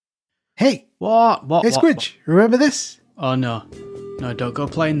Hey! What? Hey, Squidge, remember this? Oh, no. No, don't go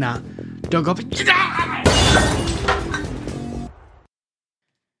playing that. Don't go...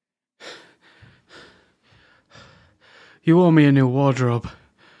 You owe me a new wardrobe.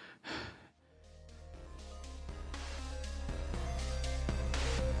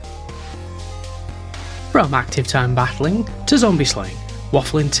 From active time battling to zombie slaying,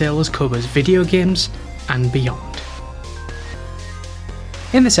 Waffling Tailors covers video games and beyond.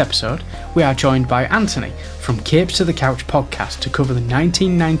 In this episode, we are joined by Anthony from Capes to the Couch podcast to cover the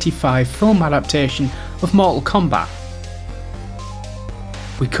 1995 film adaptation of Mortal Kombat.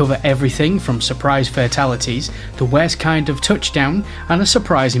 We cover everything from surprise fatalities, the worst kind of touchdown, and a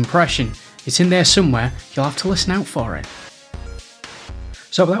surprise impression. It's in there somewhere, you'll have to listen out for it.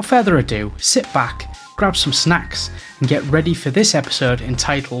 So without further ado, sit back, grab some snacks, and get ready for this episode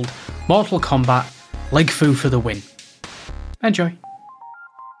entitled Mortal Kombat Leg Fu for the Win. Enjoy.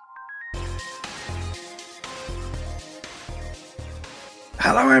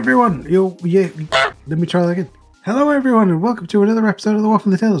 Hello, everyone. Let me try that again. Hello, everyone, and welcome to another episode of The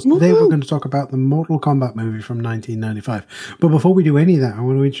Waffling Tailors. Today we're going to talk about the Mortal Kombat movie from 1995. But before we do any of that, I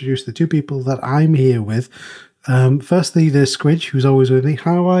want to introduce the two people that I'm here with. Firstly, there's Squidge, who's always with me.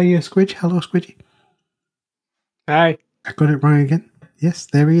 How are you, Squidge? Hello, Squidgy. Hi. I got it right again. Yes,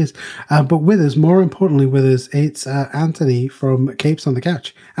 there he is. But with us, more importantly with us, it's Anthony from Capes on the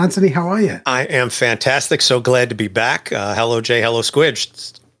Couch. Anthony, how are you? I am fantastic. So glad to be back. Hello, Jay. Hello, Squidge.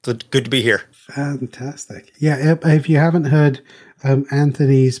 It's good to be here. Fantastic. Yeah, if you haven't heard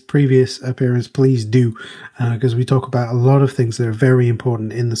Anthony's previous appearance, please do, because we talk about a lot of things that are very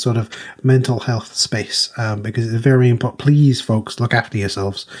important in the sort of mental health space, because it's very important. Please, folks, look after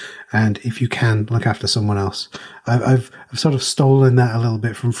yourselves, and if you can, look after someone else. I've sort of stolen that a little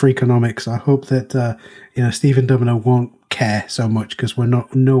bit from Freakonomics. I hope that Stephen Domino won't care so much, because we're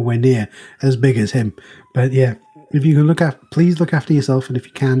not nowhere near as big as him. But yeah, if you can please look after yourself, and if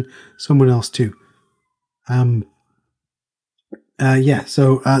you can, someone else too.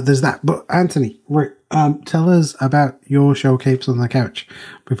 So there's that. But Anthony, right, tell us about your show, Capes on the Couch,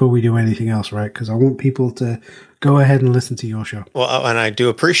 before we do anything else, right? Because I want people to go ahead and listen to your show. Well, and I do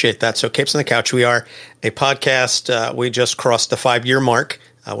appreciate that. So Capes on the Couch, we are a podcast. We just crossed the 5-year mark,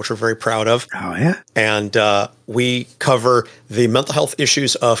 which we're very proud of. Oh, yeah? And we cover the mental health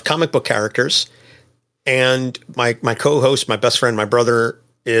issues of comic book characters. And my co-host, my best friend, my brother,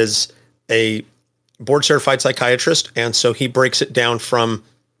 is a board-certified psychiatrist, and so he breaks it down from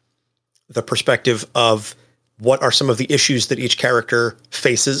the perspective of what are some of the issues that each character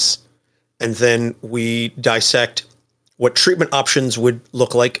faces, and then we dissect what treatment options would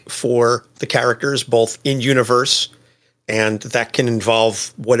look like for the characters, both in-universe, and that can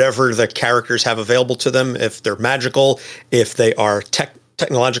involve whatever the characters have available to them, if they're magical, if they are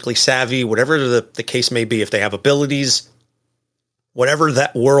technologically savvy, whatever the case may be, if they have abilities, whatever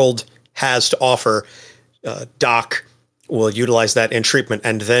that world has to offer, Doc will utilize that in treatment.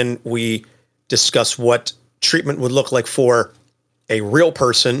 And then we discuss what treatment would look like for a real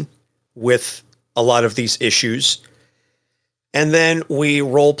person with a lot of these issues. And then we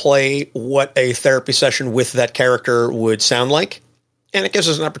role play what a therapy session with that character would sound like. And it gives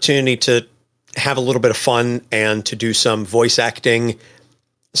us an opportunity to have a little bit of fun and to do some voice acting.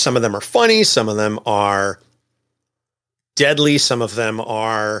 Some of them are funny. Some of them are deadly. Some of them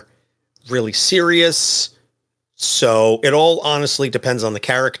are really serious. So it all honestly depends on the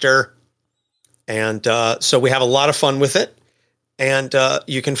character. And so we have a lot of fun with it. And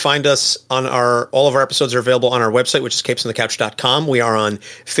you can find us on all of our episodes are available on our website, which is capesonthecouch.com. We are on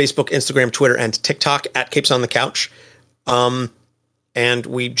Facebook, Instagram, Twitter, and TikTok at Capes on the Couch. And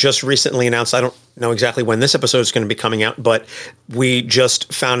we just recently announced, I don't know exactly when this episode is going to be coming out, but we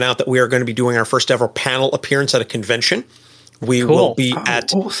just found out that we are going to be doing our first ever panel appearance at a convention. We will be at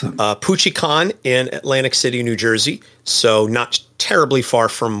PoochieCon in Atlantic City, New Jersey, so not terribly far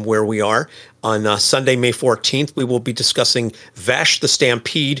from where we are. On Sunday, May 14th, we will be discussing Vash the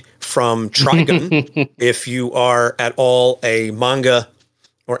Stampede from Trigun. If you are at all a manga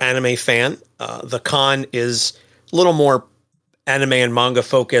or anime fan, the con is a little more anime and manga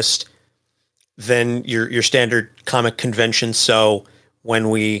focused than your standard comic convention. So when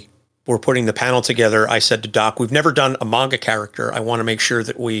we were putting the panel together, I said to Doc, we've never done a manga character. I want to make sure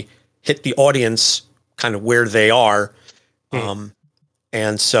that we hit the audience kind of where they are.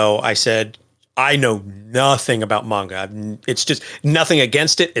 And so I said, I know nothing about manga. It's just nothing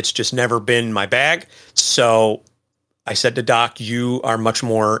against it. It's just never been my bag. So I said to Doc, you are much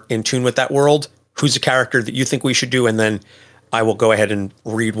more in tune with that world. Who's a character that you think we should do? And then I will go ahead and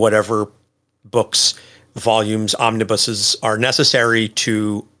read whatever books, volumes, omnibuses are necessary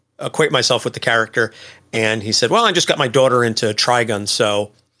to acquaint myself with the character. And he said, well, I just got my daughter into Trigun,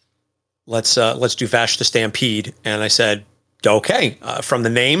 so let's do Vash the Stampede. And I said, okay, from the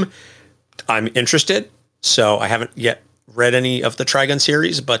name, I'm interested. So I haven't yet read any of the Trigun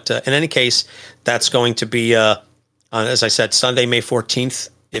series, but in any case, that's going to be, as I said, Sunday, May 14th,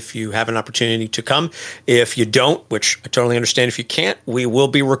 if you have an opportunity to come. If you don't, which I totally understand if you can't, we will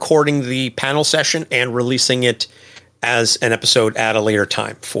be recording the panel session and releasing it as an episode at a later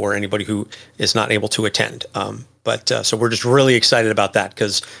time for anybody who is not able to attend. So we're just really excited about that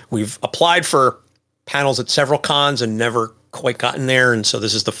because we've applied for panels at several cons and never quite gotten there. And so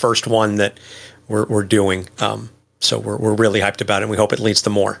this is the first one that we're doing. So we're really hyped about it, and we hope it leads to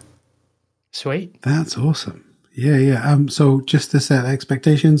more. Sweet. That's awesome. Yeah. So just to set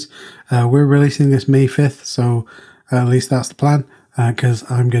expectations, we're releasing this May 5th. So at least that's the plan, because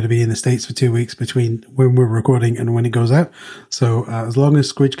I'm going to be in the States for 2 weeks between when we're recording and when it goes out. So as long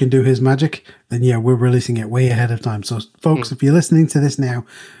as Squidge can do his magic, then yeah, we're releasing it way ahead of time. So folks, if you're listening to this now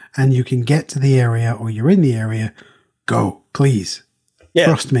and you can get to the area or you're in the area, go, please. Yeah.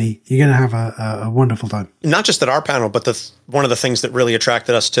 Trust me, you're going to have a wonderful time. Not just at our panel, but one of the things that really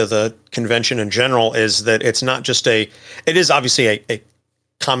attracted us to the convention in general is that it's not just it is obviously a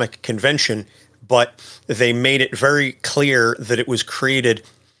comic convention, but they made it very clear that it was created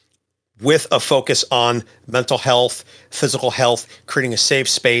with a focus on mental health, physical health, creating a safe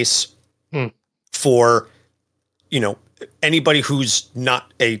space for, anybody who's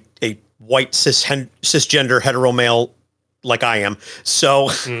not a white cisgender hetero male like I am. So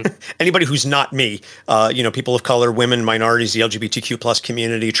anybody who's not me, people of color, women, minorities, the LGBTQ plus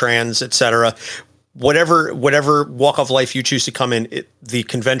community, trans, etc., whatever walk of life you choose to come in, the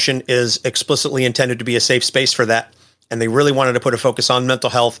convention is explicitly intended to be a safe space for that. And they really wanted to put a focus on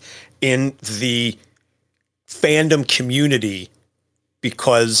mental health in the fandom community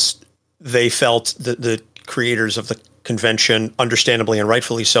because they felt that the creators of the convention, understandably and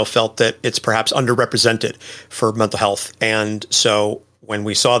rightfully so, felt that it's perhaps underrepresented for mental health. And so when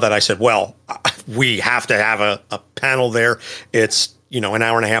we saw that, I said, well, we have to have a panel there. It's, an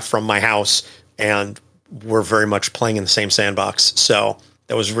hour and a half from my house, and we're very much playing in the same sandbox. So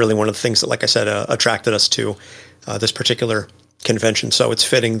that was really one of the things that, like I said, attracted us to this particular convention. So it's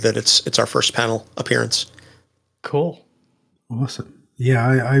fitting that it's our first panel appearance. Cool. Awesome. Yeah,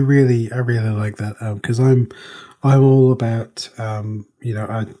 I really like that because I'm all about,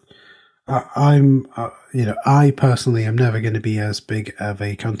 I personally am never going to be as big of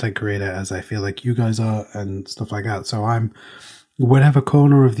a content creator as I feel like you guys are and stuff like that. So I'm, whatever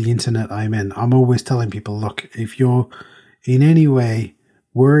corner of the internet I'm in, I'm always telling people, look, if you're in any way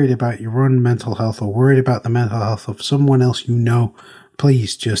worried about your own mental health or worried about the mental health of someone else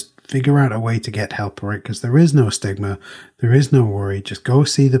please just figure out a way to get help, right? Because there is no stigma, there is no worry. Just go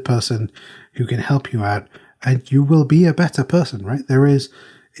see the person who can help you out, and you will be a better person, right? There is,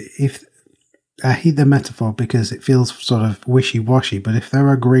 if I hate the metaphor because it feels sort of wishy-washy, but if there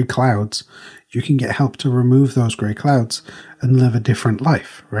are grey clouds, you can get help to remove those grey clouds and live a different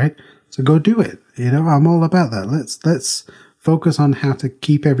life, right? So go do it. I'm all about that. Let's focus on how to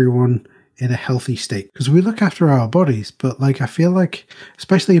keep everyone in a healthy state, because we look after our bodies, but I feel like,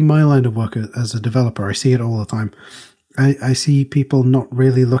 especially in my line of work as a developer, I see it all the time. I see people not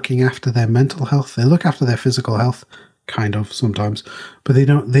really looking after their mental health. They look after their physical health, kind of sometimes, but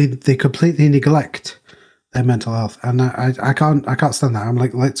they completely neglect their mental health. And I can't stand that. I'm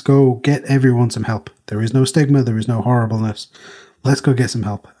like, let's go get everyone some help. There is no stigma. There is no horribleness. Let's go get some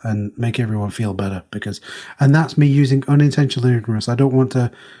help and make everyone feel better, and that's me using unintentional ignorance. I don't want to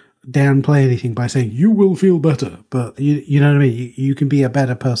downplay anything by saying you will feel better, but you know what I mean. You can be a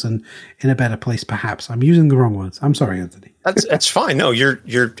better person in a better place. Perhaps I'm using the wrong words. I'm sorry, Anthony. That's fine. No,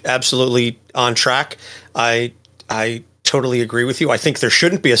 you're absolutely on track. I totally agree with you. I think there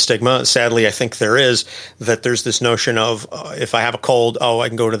shouldn't be a stigma. Sadly, I think there is. That there's this notion of if I have a cold, I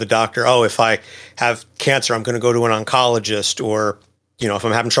can go to the doctor. If I have cancer, I'm going to go to an oncologist. Or if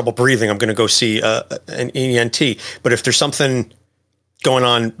I'm having trouble breathing, I'm going to go see an ENT. But if there's something going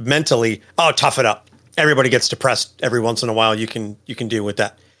on mentally, tough it up. Everybody gets depressed every once in a while. You can deal with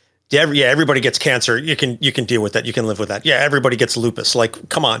that. Yeah, everybody gets cancer. You can deal with that. You can live with that. Yeah, everybody gets lupus.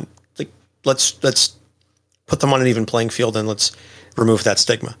 Come on. Let's put them on an even playing field and let's remove that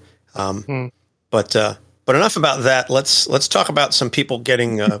stigma. But enough about that. Let's talk about some people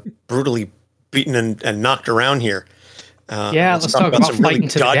getting brutally beaten and knocked around here. Let's talk about some really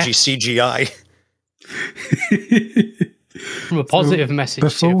dodgy CGI. From a positive message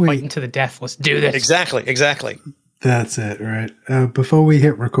to fighting to the death. Let's do this. Exactly. That's it, right? Before we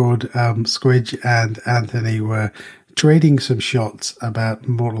hit record, Squidge and Anthony were trading some shots about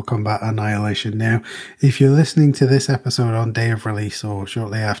Mortal Kombat Annihilation. Now, if you're listening to this episode on day of release or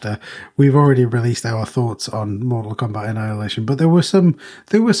shortly after, we've already released our thoughts on Mortal Kombat Annihilation, but there was some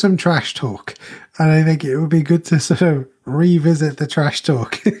trash talk, and I think it would be good to sort of revisit the trash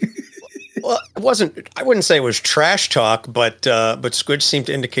talk. Well, I wouldn't say it was trash talk, but Squidge seemed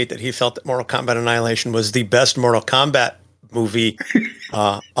to indicate that he felt that Mortal Kombat Annihilation was the best Mortal Kombat movie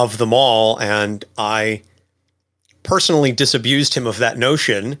of them all, and I personally disabused him of that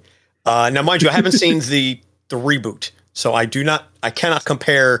notion. Now, mind you, I haven't seen the reboot, so I cannot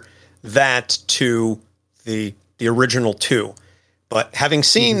compare that to the original two. But having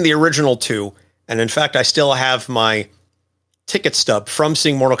seen the original two, and in fact, I still have my ticket stub from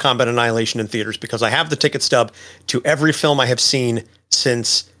seeing Mortal Kombat Annihilation in theaters, because I have the ticket stub to every film I have seen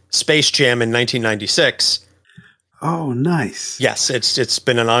since Space Jam in 1996. Oh, nice. Yes, it's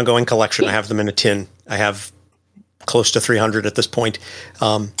been an ongoing collection. I have them in a tin. I have close to 300 at this point.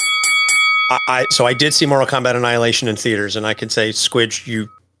 So I did see Mortal Kombat Annihilation in theaters, and I can say, Squidge,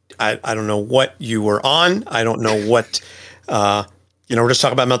 I don't know what you were on. I don't know what, we're just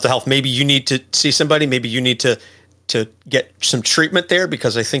talking about mental health. Maybe you need to see somebody. Maybe you need to get some treatment there,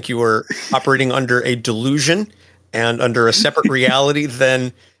 because I think you were operating under a delusion and under a separate reality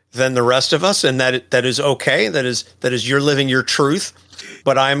than the rest of us. And that is okay. That is you're living your truth,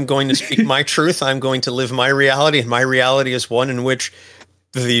 but I'm going to speak my truth. I'm going to live my reality. And my reality is one in which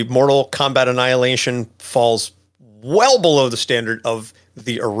the Mortal Kombat Annihilation falls well below the standard of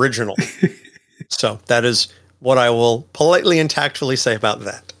the original. So that is what I will politely and tactfully say about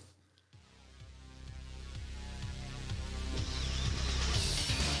that.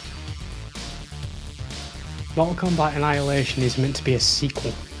 Mortal Kombat Annihilation is meant to be a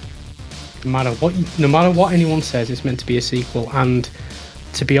sequel. No matter what anyone says, it's meant to be a sequel. And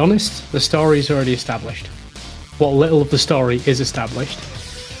to be honest, the story is already established. What little of the story is established.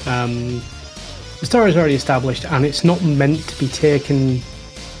 The story is already established, and it's not meant to be taken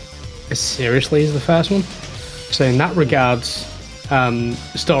as seriously as the first one. So in that regards, the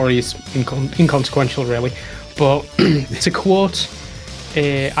story is inconsequential, really. But to quote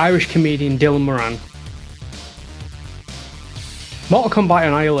Irish comedian Dylan Moran, Mortal Kombat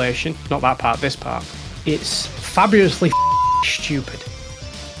Annihilation, not that part, this part, it's fabulously stupid.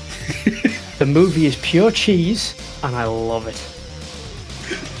 The movie is pure cheese, and I love it.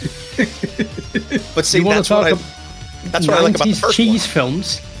 But see, that's what I like about the first cheese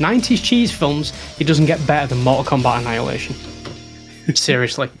films. 90s cheese films, it doesn't get better than Mortal Kombat Annihilation.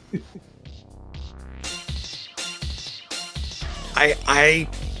 Seriously. I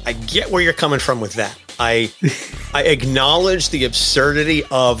get where you're coming from with that. I acknowledge the absurdity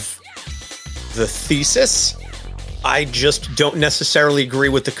of the thesis. I just don't necessarily agree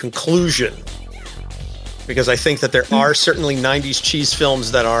with the conclusion, because I think that there are certainly 90s cheese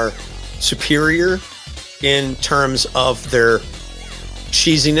films that are superior in terms of their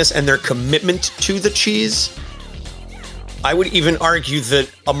cheesiness and their commitment to the cheese. I would even argue that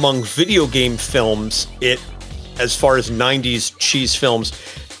among video game films, as far as 90s cheese films,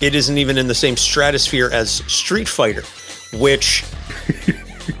 it isn't even in the same stratosphere as Street Fighter, which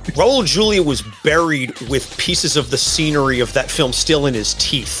Raul Julia was buried with pieces of the scenery of that film still in his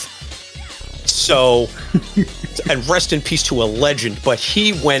teeth. So, and rest in peace to a legend, but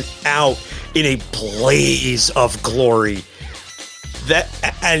he went out in a blaze of glory.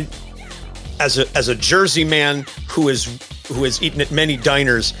 And as a Jersey man who has eaten at many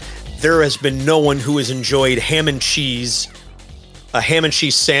diners, there has been no one who has enjoyed a ham and cheese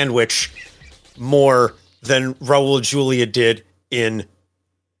sandwich more than Raul Julia did in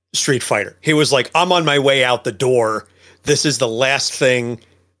Street Fighter. He was like, I'm on my way out the door. This is the last thing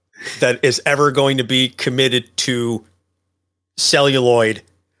that is ever going to be committed to celluloid.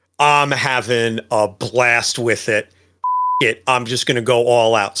 I'm having a blast with it. I'm just going to go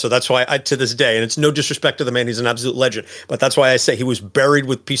all out. So that's why to this day, and it's no disrespect to the man, he's an absolute legend, but that's why I say he was buried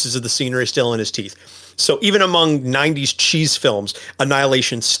with pieces of the scenery still in his teeth. So even among 90s cheese films,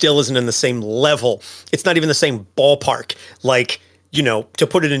 Annihilation still isn't in the same level. It's not even the same ballpark. Like, to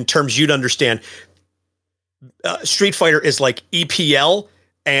put it in terms you'd understand, Street Fighter is like EPL,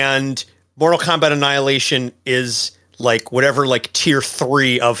 and Mortal Kombat Annihilation is like whatever, like tier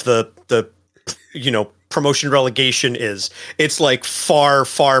 3 of the promotion relegation is. It's like far,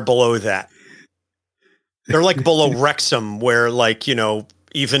 far below that. They're like below Wrexham, where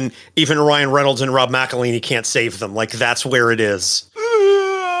even Ryan Reynolds and Rob McElhenney can't save them. Like, that's where it is.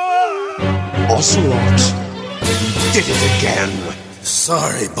 Ocelot did it again.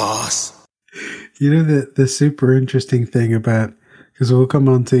 Sorry, boss. The super interesting thing about because we'll come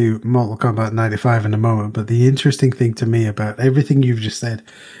on to Mortal Kombat 95 in a moment, but the interesting thing to me about everything you've just said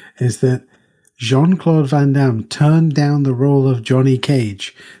is that Jean-Claude Van Damme turned down the role of Johnny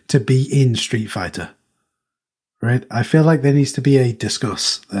Cage to be in Street Fighter. Right? I feel like there needs to be a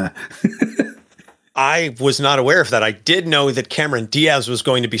discuss there. I was not aware of that. I did know that Cameron Diaz was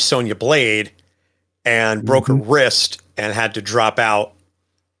going to be Sonya Blade and broke her wrist and had to drop out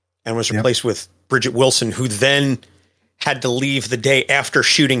and was replaced with Bridget Wilson, who then had to leave the day after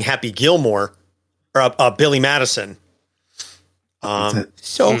shooting Happy Gilmore, or Billy Madison.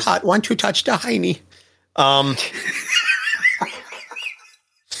 So hot. Want to touch the hiney?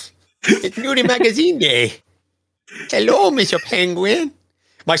 It's Nudie Magazine Day. Hello, Mr. Penguin.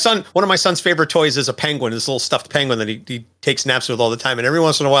 One of my son's favorite toys is a penguin, this little stuffed penguin that he takes naps with all the time. And every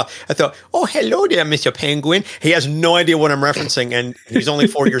once in a while, I thought, oh, hello there, Mr. Penguin. He has no idea what I'm referencing, and he's only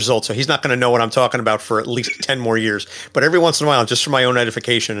 4 years old, so he's not going to know what I'm talking about for at least 10 more years. But every once in a while, just for my own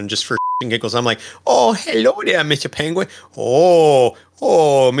edification and just for and giggles, I'm like, oh, hello there, Mr. Penguin. Oh,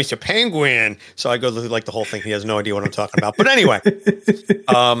 Mr. Penguin. So I go through like the whole thing. He has no idea what I'm talking about. But anyway,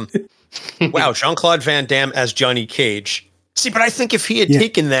 wow, Jean-Claude Van Damme as Johnny Cage. See, but I think if he had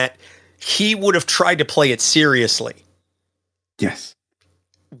taken that, he would have tried to play it seriously. Yes.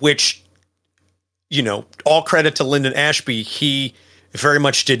 Which, all credit to Lyndon Ashby, he very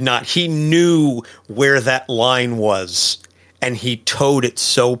much did not. He knew where that line was, and he towed it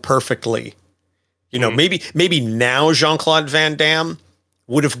so perfectly. Maybe now Jean-Claude Van Damme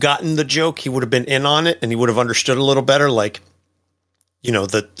would have gotten the joke. He would have been in on it, and he would have understood a little better, like,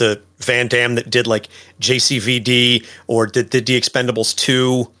 the Van Damme that did like JCVD or did the Expendables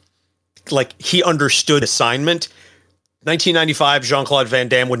 2, like he understood assignment. 1995, Jean-Claude Van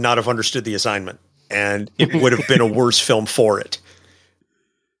Damme would not have understood the assignment, and it would have been a worse film for it.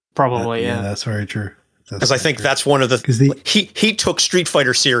 Probably, yeah. That's very true. Because I think that's one of the he took Street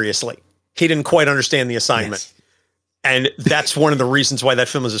Fighter seriously. He didn't quite understand the assignment. Yes. And that's one of the reasons why that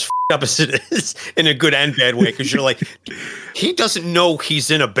film is as f***ed up as it is, in a good and bad way, because you're like, he doesn't know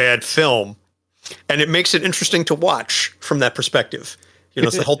he's in a bad film, and it makes it interesting to watch from that perspective.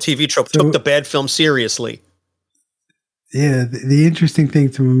 It's the whole TV trope, took the bad film seriously. Yeah, the interesting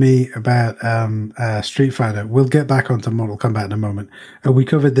thing to me about Street Fighter, we'll get back onto Mortal Kombat in a moment, we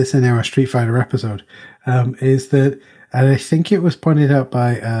covered this in our Street Fighter episode, is that, and I think it was pointed out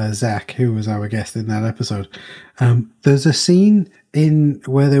by Zach, who was our guest in that episode. There's a scene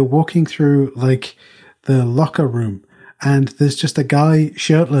where they're walking through like the locker room, and there's just a guy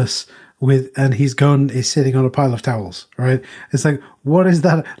shirtless and his gun is sitting on a pile of towels. Right? It's like, what is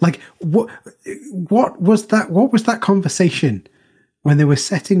that? Like, what was that? What was that conversation when they were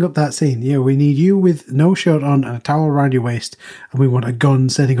setting up that scene? Yeah, we need you with no shirt on and a towel around your waist, and we want a gun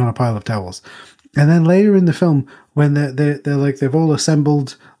sitting on a pile of towels. And then later in the film, when they're like, they've all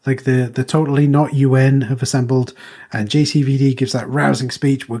assembled, like the totally not UN have assembled, and JCVD gives that rousing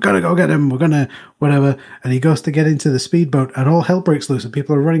speech, we're going to go get him, we're going to whatever. And he goes to get into the speedboat, and all hell breaks loose, and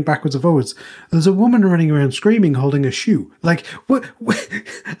people are running backwards and forwards. There's a woman running around screaming, holding a shoe. Like, what?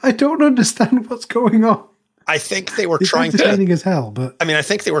 I don't understand what's going on. I think they were it's trying entertaining as hell, but I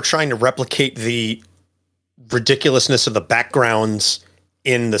think they were trying to replicate the ridiculousness of the backgrounds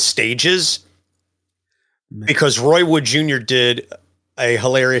in the stages. Because Roy Wood Jr. did a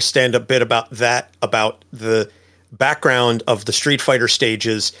hilarious stand-up bit about the background of the Street Fighter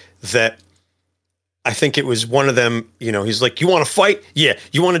stages, that I think it was one of them, he's like, you want to fight? Yeah.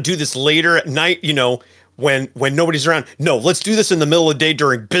 You want to do this later at night, when nobody's around? No, let's do this in the middle of the day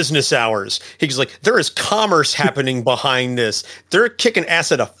during business hours. He's like, there is commerce happening behind this. They're kicking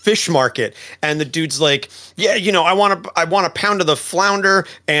ass at a fish market. And the dude's like, yeah, I want a pound of the flounder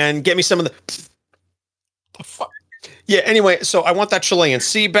and get me some of the... Yeah, anyway, so I want that Chilean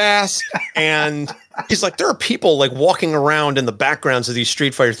sea bass, and he's like, there are people like walking around in the backgrounds of these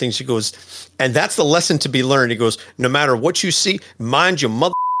Street Fighter things. He goes, and that's the lesson to be learned. He goes, no matter what you see, mind your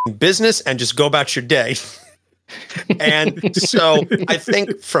mother business and just go about your day. And so I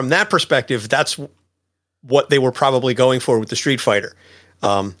think from that perspective, that's what they were probably going for with the Street Fighter.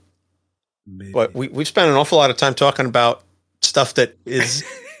 But we've spent an awful lot of time talking about stuff that is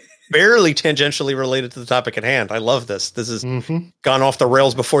barely tangentially related to the topic at hand. I love this. This has gone off the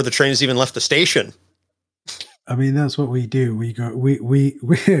rails before the train has even left the station. I mean, that's what we do. We go, we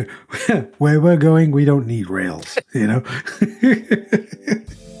where we're going, we don't need rails,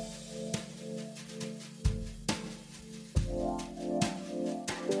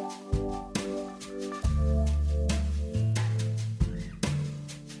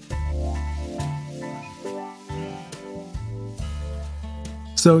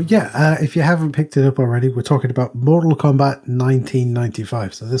 So yeah, if you haven't picked it up already, we're talking about Mortal Kombat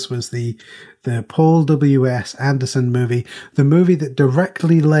 1995. So this was the Paul W.S. Anderson movie, the movie that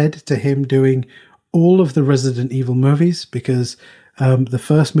directly led to him doing all of the Resident Evil movies, because the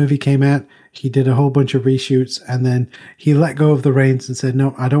first movie came out, he did a whole bunch of reshoots, and then he let go of the reins and said,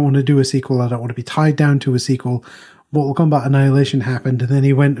 no, I don't want to do a sequel. I don't want to be tied down to a sequel. Mortal Kombat Annihilation happened, and then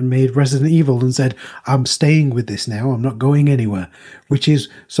he went and made Resident Evil and said, I'm staying with this now. I'm not going anywhere.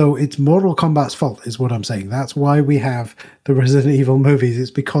 So it's Mortal Kombat's fault, is what I'm saying. That's why we have the Resident Evil movies.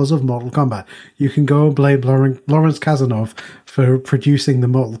 It's because of Mortal Kombat. You can go and blame Lawrence Kasdanov for producing the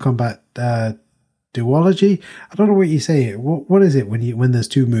Mortal Kombat duology. I don't know what you say. What is it when there's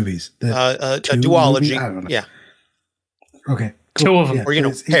two movies? A duology. I don't know. Yeah. Okay. Cool. Two of them. Yeah, or,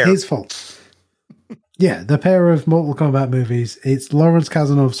 it's his fault. Yeah, the pair of Mortal Kombat movies, it's Lawrence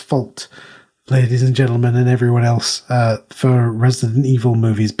Kasdanov's fault, ladies and gentlemen, and everyone else, for Resident Evil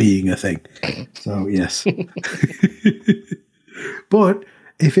movies being a thing. So, yes. But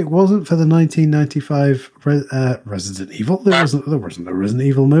if it wasn't for the 1995 Resident Evil, there wasn't a Resident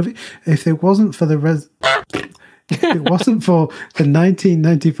Evil movie. If it wasn't for the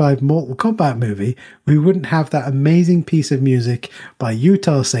 1995 Mortal Kombat movie, we wouldn't have that amazing piece of music by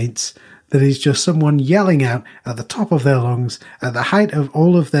Utah Saints that is just someone yelling out at the top of their lungs, at the height of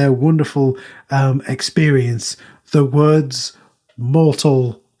all of their wonderful experience, the words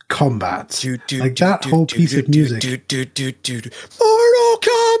Mortal Kombat. Like that whole piece of music. Mortal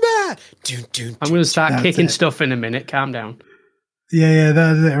Kombat! I'm going to start kicking stuff in a minute. Calm down. Yeah,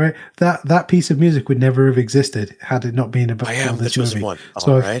 that's it, right? That piece of music would never have existed had it not been about I am the this chosen movie. one.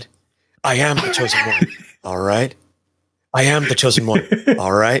 All right. I am the chosen one. All right. I am the chosen one.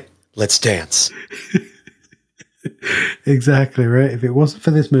 All right. Let's dance. Exactly, right? If it wasn't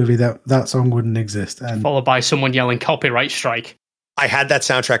for this movie, that song wouldn't exist. And followed by someone yelling copyright strike. I had that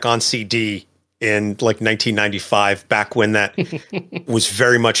soundtrack on CD in like 1995, back when that was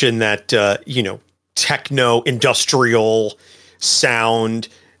very much in that, techno industrial sound.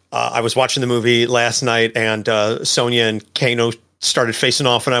 I was watching the movie last night, and Sonia and Kano started facing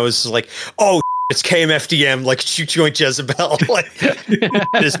off, and I was like, oh, it's KMFDM, like Shoot Joint Jezebel, like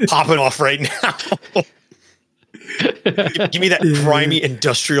it's popping off right now. Give me that grimy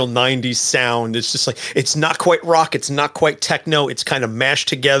industrial 90s sound. It's just like, it's not quite rock, it's not quite techno, it's kind of mashed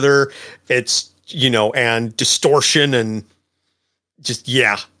together. It's, and distortion and just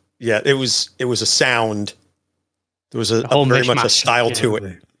it was a sound. There was a very much a style to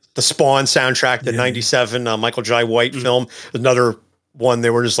it. The Spawn soundtrack, the 97 Michael Jai White film, another one. They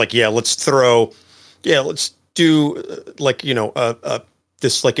were just like, let's do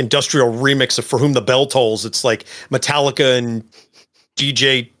this like industrial remix of For Whom the Bell Tolls. It's like Metallica and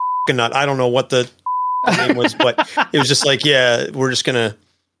DJ Nut. I don't know what the name was, but it was just like, we're just gonna,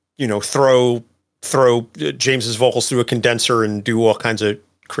 throw James's vocals through a condenser and do all kinds of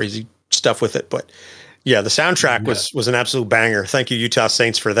crazy stuff with it. But the soundtrack was an absolute banger. Thank you, Utah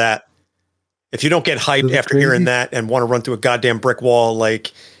Saints, for that. If you don't get hyped after hearing that and want to run through a goddamn brick wall,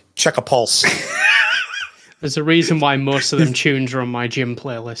 like, check a pulse. There's a reason why most of them tunes are on my gym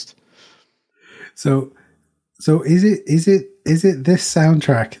playlist. So is it this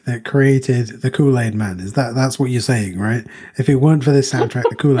soundtrack that created the Kool-Aid Man? That's what you're saying, right? If it weren't for this soundtrack,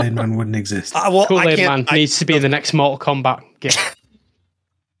 the Kool-Aid Man wouldn't exist. Kool-Aid Man needs to be in the next Mortal Kombat game.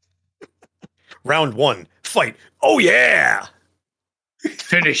 Round 1, fight. Oh yeah!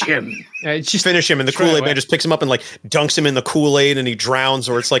 Finish him. Just finish him, and the Kool-Aid Man just picks him up and like dunks him in the Kool-Aid, and he drowns,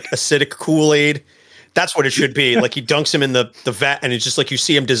 or it's like acidic Kool-Aid. That's what it should be. Like, he dunks him in the vat, and it's just like you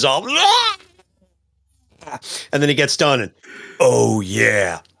see him dissolve. And then he gets done, and oh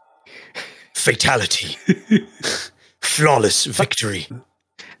yeah, fatality, flawless victory.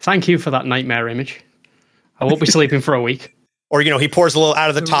 Thank you for that nightmare image. I won't be sleeping for a week. Or, he pours a little out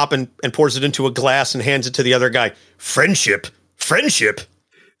of the top and pours it into a glass and hands it to the other guy. Friendship.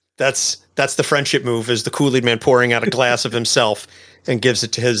 That's the friendship move, is the Kool-Aid Man pouring out a glass of himself and gives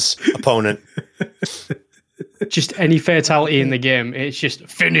it to his opponent. Just any fatality in the game, it's just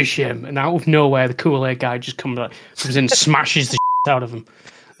finish him. And out of nowhere, the Kool-Aid guy just comes in and smashes the shit out of him.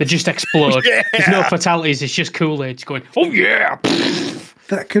 They just explode. Yeah. There's no fatalities, it's just Kool-Aid just going, oh yeah!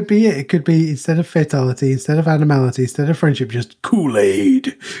 That could be it. It could be, instead of fatality, instead of animality, instead of friendship, just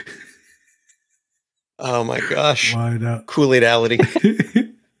Kool-Aid. Oh my gosh. Why not? Kool-Aidality.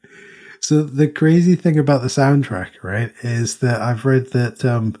 So the crazy thing about the soundtrack, right, is that I've read that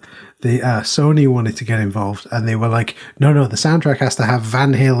the Sony wanted to get involved, and they were like, no, the soundtrack has to have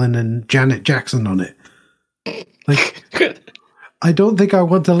Van Halen and Janet Jackson on it. Like, I don't think I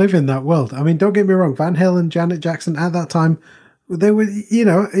want to live in that world. I mean, don't get me wrong, Van Halen, Janet Jackson at that time, they were,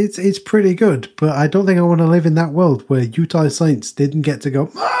 it's pretty good, but I don't think I want to live in that world where Utah Saints didn't get to go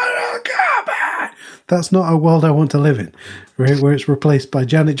Mortal Kombat. That's not a world I want to live in, right? Where it's replaced by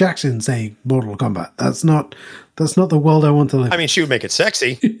Janet Jackson saying Mortal Kombat. That's not the world I want to live. I mean, she would make it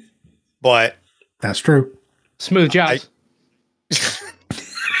sexy, but that's true. Smooth jazz.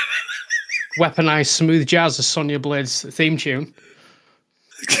 Weaponized smooth jazz as Sonya Blade's theme tune.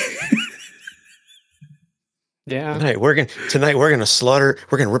 Yeah. Tonight we're gonna slaughter.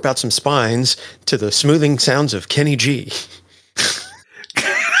 We're gonna rip out some spines to the smoothing sounds of Kenny G.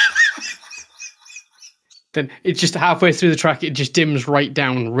 Then it just halfway through the track, it just dims right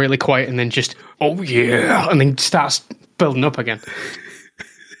down really quiet, and then just oh yeah, and then starts building up again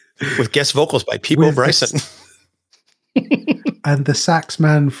with guest vocals by Peebo Bryson and the sax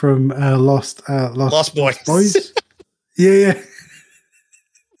man from Lost Boys. Yeah.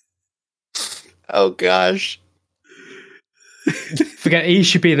 Oh gosh. Forget, he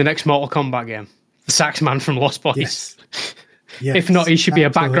should be in the next Mortal Kombat game. The sax man from Lost Boys. Yes. If not, he should be a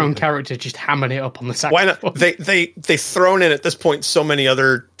background character just hammering it up on the saxophone. Why not? They've thrown in at this point so many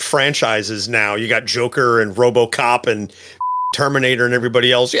other franchises now. You got Joker and RoboCop and Terminator and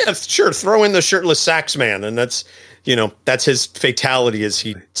everybody else. Yeah, sure. Throw in the shirtless sax man, and that's his fatality. Is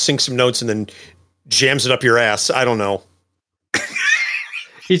he sings some notes and then jams it up your ass? I don't know.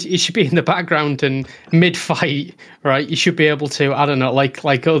 He should be in the background and mid-fight, right? You should be able to, I don't know, like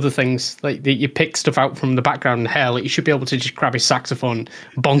other things, like you pick stuff out from the background and hair, like you should be able to just grab his saxophone,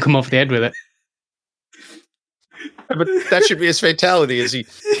 bonk him over the head with it. But that should be his fatality, is he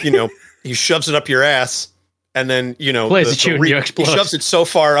shoves it up your ass, and then, plays a tune, you explode. He shoves it so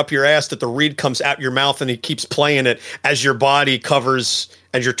far up your ass that the reed comes out your mouth, and he keeps playing it as your body covers,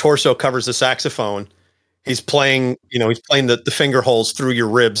 as your torso covers the saxophone. He's playing, the finger holes through your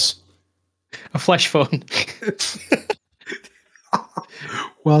ribs. A flesh phone.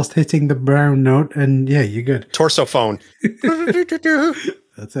 Whilst hitting the brown note, and yeah, you're good. Torso phone.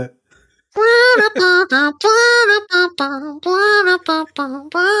 That's it.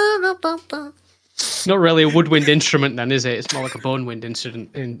 Not really a woodwind instrument then, is it? It's more like a bone wind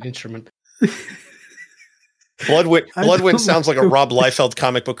instrument. Bloodwind sounds like a Rob Liefeld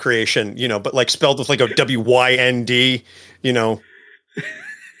comic book creation, but like spelled with like a WYND,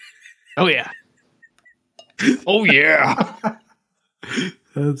 Oh yeah. Oh yeah.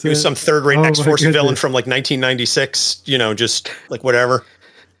 He was some third-rate X-Force villain from like 1996, just like whatever.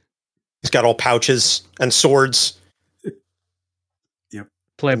 He's got all pouches and swords. Yep.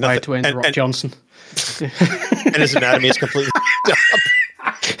 Played by Dwayne Rock Johnson. And his anatomy is completely up.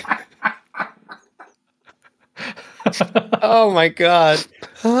 Oh my god.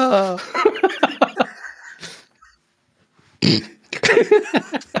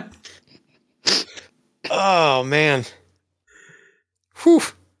 Oh man. Whew.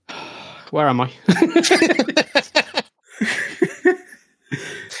 Where am I?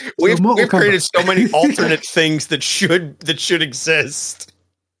 We've created so many alternate things that should exist.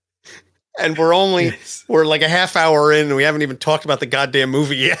 And we're like a half hour in and we haven't even talked about the goddamn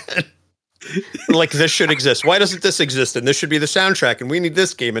movie yet. Like, this should exist. Why doesn't this exist? And this should be the soundtrack, and we need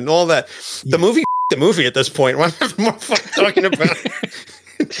this game and all that. The movie at this point. I'm having more fun talking about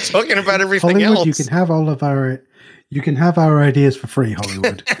everything Hollywood, else. You can have our ideas for free,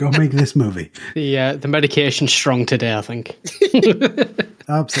 Hollywood. Go make this movie. The medication's strong today, I think.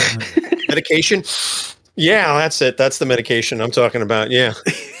 Absolutely. Medication? Yeah, that's it. That's the medication I'm talking about. Yeah.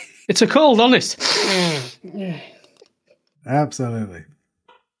 It's a cold, honest. Absolutely.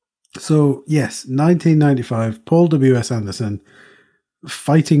 So, yes, 1995, Paul W.S. Anderson,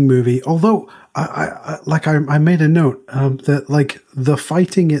 fighting movie. Although, I made a note that, like, the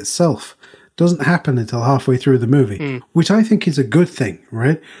fighting itself doesn't happen until halfway through the movie, which I think is a good thing,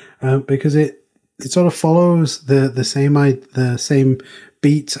 right? Because it sort of follows the same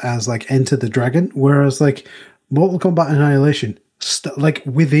beats as, like, Enter the Dragon, whereas, like, Mortal Kombat Annihilation,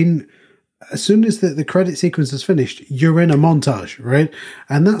 within... As soon as the credit sequence is finished, you're in a montage, right?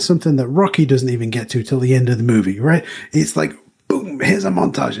 And that's something that Rocky doesn't even get to till the end of the movie, right? It's like, boom, here's a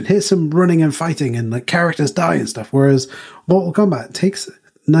montage, and here's some running and fighting, and like characters die and stuff. Whereas Mortal Kombat takes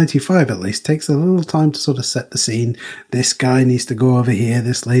 95 at least, takes a little time to sort of set the scene. This guy needs to go over here.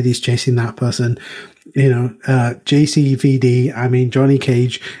 This lady's chasing that person. JCVD, I mean, Johnny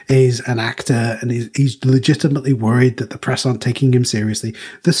Cage is an actor and he's legitimately worried that the press aren't taking him seriously.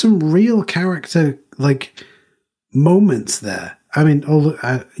 There's some real character, like, moments there. I mean,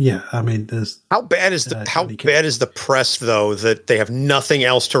 there's... How bad is the press, though, that they have nothing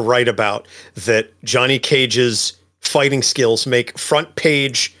else to write about, that Johnny Cage's fighting skills make front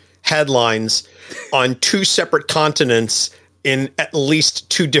page headlines on two separate continents in at least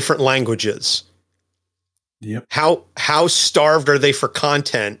 2 different languages. Yep. How starved are they for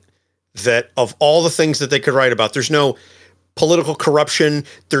content that of all the things that they could write about? There's no political corruption.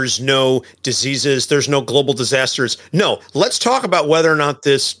 There's no diseases. There's no global disasters. No, let's talk about whether or not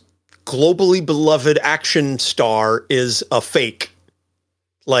this globally beloved action star is a fake.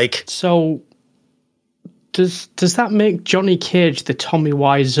 Like, So, does that make Johnny Cage the Tommy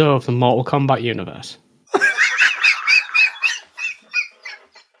Wiseau of the Mortal Kombat universe?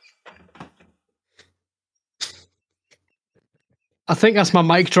 I think that's my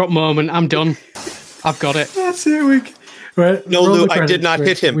mic drop moment. I'm done. I've got it. That's it. Right. no, roll Lou, the I did credits. not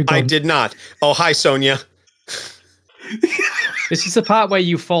hit him. We're I done. did not. Oh, hi, Sonia. This is the part where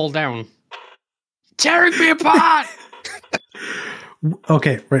you fall down. Tearing me apart!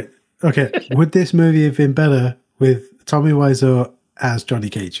 Okay, right. Okay. Would this movie have been better with Tommy Wiseau as Johnny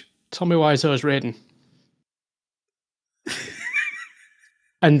Cage? Tommy Wiseau's Raiden.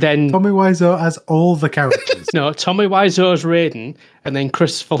 And then... Tommy Wiseau as all the characters. No, Tommy Wiseau's Raiden, and then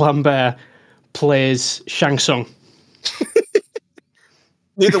Christopher Lambert plays Shang Tsung.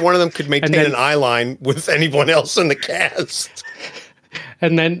 Neither one of them could maintain then- an eye line with anyone else in the cast.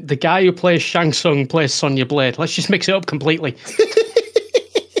 And then the guy who plays Shang Tsung plays Sonya Blade. Let's just mix it up completely.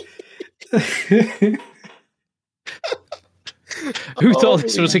 Who thought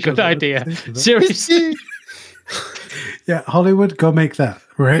this was a good idea? Seriously. Yeah, Hollywood, go make that,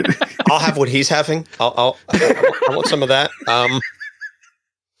 right? I'll have what he's having. I want some of that.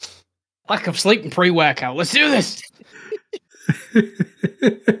 Lack of sleep and pre-workout. Let's do this.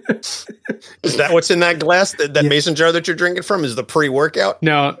 Is that what's in that glass? That mason jar that you're drinking from is the pre-workout?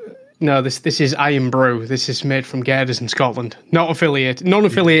 No, this is Iron Brew. This is made from Gerders in Scotland.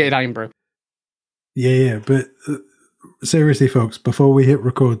 Non-affiliated Iron Brew. Yeah, but seriously, folks, before we hit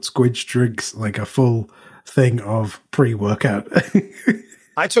record, Squidge drinks like a full thing of pre-workout.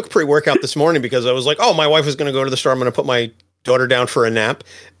 I took pre-workout this morning because I was like, oh, my wife is going to go to the store. I'm going to put my daughter down for a nap,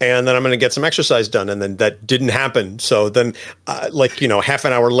 and then I'm going to get some exercise done. And then that didn't happen. So then, half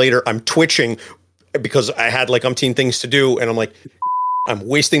an hour later, I'm twitching because I had like umpteen things to do. And I'm like, I'm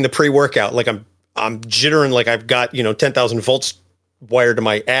wasting the pre-workout. Like I'm jittering like I've got, 10,000 volts wired to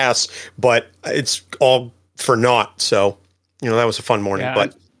my ass, but it's all for naught. So, that was a fun morning,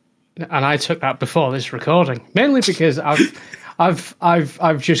 but. And I took that before this recording, mainly because I've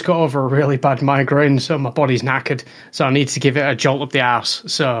just got over a really bad migraine, so my body's knackered. So I need to give it a jolt up the arse.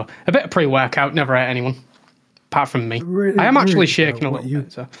 So a bit of pre-workout never hurt anyone, apart from me. Really, I am actually really, shaking a little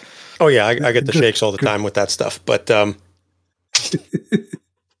bit. So. Oh yeah, I get the shakes all the time with that stuff, but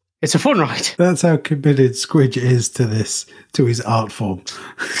it's a fun ride. That's how committed Squidge is to his art form.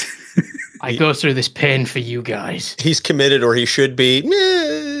 I go through this pain for you guys. he's committed, or he should be.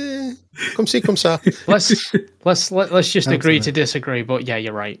 Come see, come sa. Let's just agree to disagree. But yeah,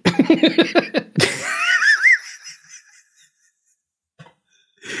 you're right.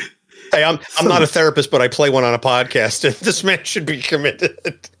 Hey, I'm not a therapist, but I play one on a podcast, and this man should be committed.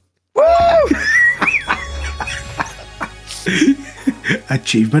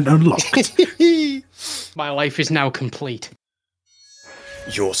 Achievement unlocked. My life is now complete.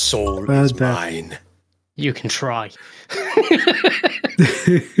 Your soul is mine. You can try.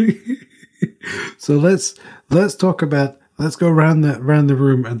 So let's go around the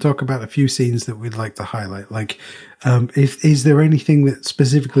room and talk about a few scenes that we'd like to highlight. Like, is there anything that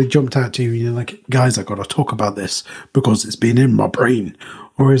specifically jumped out to you? You're like, guys, I got to talk about this because it's been in my brain.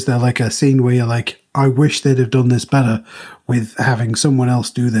 Or is there like a scene where you're like, I wish they'd have done this better with having someone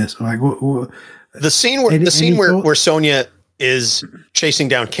else do this? Or like, what? The scene where Sonya is chasing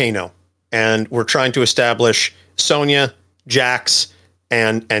down Kano, and we're trying to establish Sonya, Jax,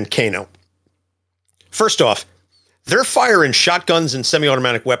 and Kano. First off, they're firing shotguns and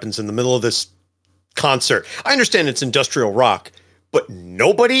semi-automatic weapons in the middle of this concert. I understand it's industrial rock, but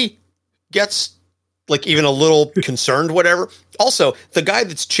nobody gets like even a little concerned, whatever. Also, the guy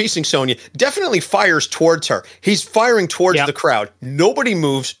that's chasing Sonya definitely fires towards her. He's firing towards the crowd. Nobody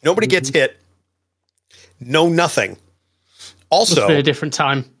moves. Nobody gets hit. No, nothing. Also, Must be a different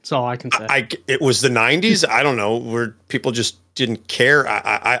time. That's all I can say. It was the 90s. I don't know, where people just didn't care.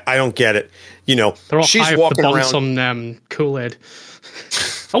 I don't get it. They're all she's high walking up the around on Kool-Aid.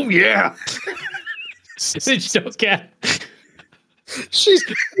 Oh yeah, they just don't care. She's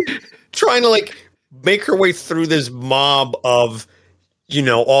trying to like make her way through this mob of,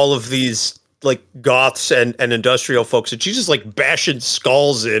 all of these like goths and industrial folks, and she's just like bashing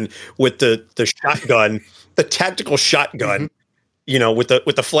skulls in with the shotgun, the tactical shotgun. With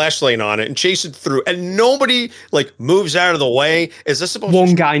the flashlight on it and chasing through, and nobody like moves out of the way. Is this supposed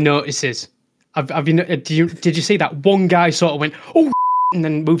One guy notices. Did you see that one guy sort of went, oh, and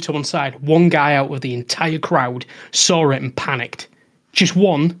then moved to one side? One guy out of the entire crowd saw it and panicked. Just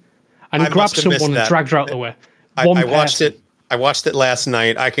one, and grabbed someone and dragged her out the way. I watched it. I watched it last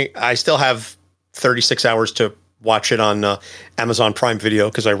night. I still have 36 hours to watch it on Amazon Prime Video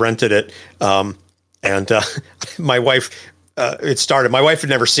because I rented it. And my wife, it started. My wife had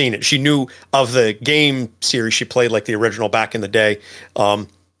never seen it. She knew of the game series. She played like the original back in the day.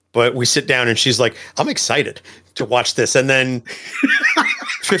 But we sit down and she's like, I'm excited to watch this. And then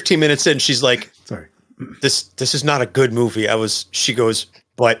 15 minutes in, she's like, sorry, this is not a good movie. She goes,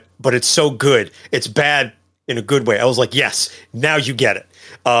 but it's so good. It's bad in a good way. I was like, yes, now you get it.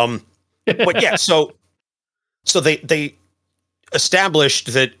 But yeah, so they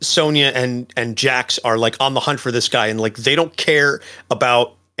established that Sonya and Jax are like on the hunt for this guy, and like they don't care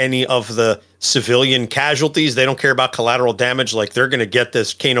about any of the civilian casualties. They don't care about collateral damage. Like they're going to get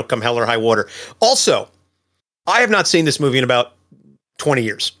this Kano come hell or high water. Also, I have not seen this movie in about 20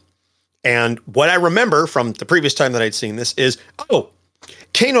 years. And what I remember from the previous time that I'd seen this is, oh,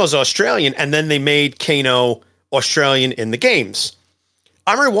 Kano's Australian, and then they made Kano Australian in the games.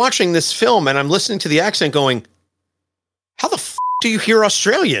 I'm rewatching this film and I'm listening to the accent going, how the f*** do you hear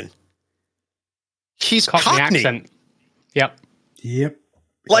Australian? He's Cockney. Accent. Yep.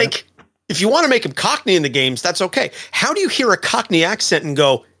 Like, if you want to make him Cockney in the games, that's okay. How do you hear a Cockney accent and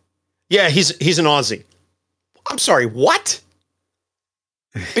go, yeah, he's an Aussie? I'm sorry, what?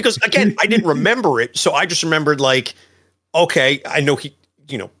 Because, again, I didn't remember it, so I just remembered, like, okay, I know he,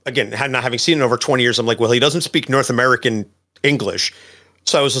 again, not having seen it over 20 years, I'm like, well, he doesn't speak North American English.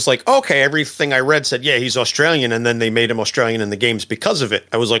 So I was just like, okay, everything I read said, yeah, he's Australian, and then they made him Australian in the games because of it.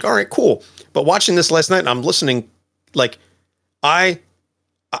 I was like, all right, cool. But watching this last night, and I'm listening, like, I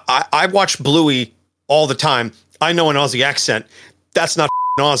watch Bluey all the time. I know an Aussie accent. That's not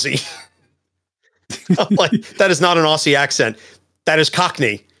Aussie. I'm like, that is not an Aussie accent. That is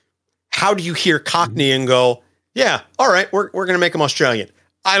Cockney. How do you hear Cockney and go, yeah, all right, we're going to make him Australian?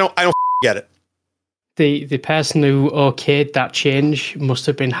 I don't get it. The person who okayed that change must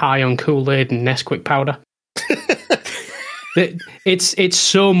have been high on Kool-Aid and Nesquik powder. It's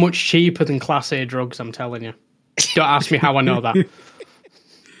so much cheaper than Class A drugs, I'm telling you. Don't ask me how I know that.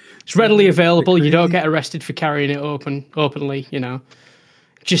 It's readily available. You don't get arrested for carrying it openly,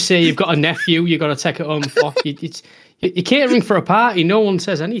 Just say you've got a nephew, you've got to take it home for. You're catering for a party. No one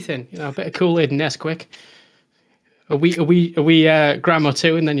says anything. A bit of Kool-Aid and Nesquik. A wee gram or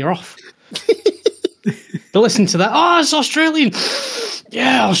two, and then you're off. They listen to that. Oh, it's Australian.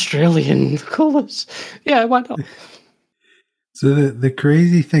 Yeah, Australian colours. Yeah, why not? So the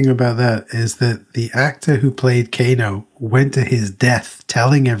crazy thing about that is that the actor who played Kano went to his death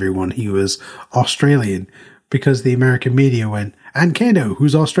telling everyone he was Australian because the American media went, and Kano,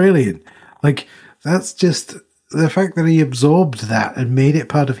 who's Australian. Like, that's just the fact that he absorbed that and made it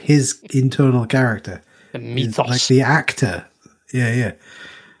part of his internal character. The mythos. Like the actor. Yeah.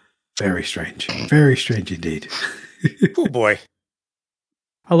 Very strange. Very strange indeed. Oh boy.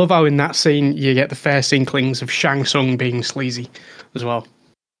 I love how in that scene you get the first inklings of Shang Tsung being sleazy as well.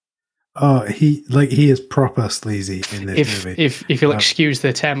 Oh, he is proper sleazy in this movie. If you'll excuse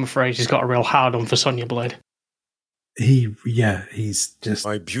the term, I'm afraid he's got a real hard on for Sonya Blade. He's just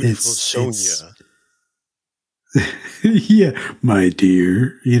my beautiful Sonya. Yeah, my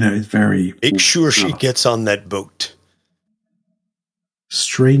dear. It's very. Make sure she gets on that boat.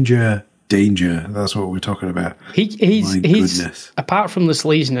 Stranger danger. That's what we're talking about. He's apart from the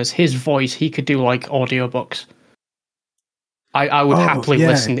sleaziness, his voice, he could do like audiobooks. I would happily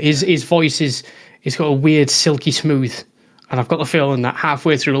listen. His voice he's got a weird silky smooth, and I've got the feeling that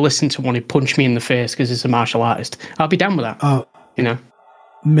halfway through listening to one, he'd punch me in the face because he's a martial artist. I'll be down with that. Oh,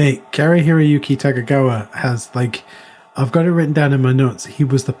 mate, Gary Hiroyuki Takagawa has I've got it written down in my notes. He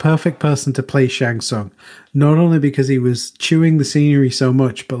was the perfect person to play Shang Tsung, not only because he was chewing the scenery so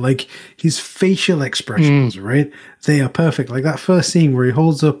much, but his facial expressions, right? They are perfect. Like that first scene where he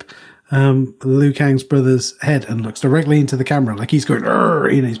holds up Liu Kang's brother's head and looks directly into the camera, like he's going,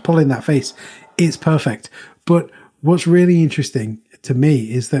 he's pulling that face. It's perfect. But what's really interesting to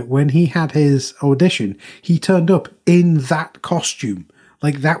me is that when he had his audition, he turned up in that costume.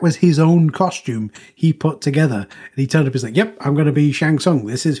 Like, that was his own costume he put together. And he turned up, he's like, yep, I'm going to be Shang Tsung.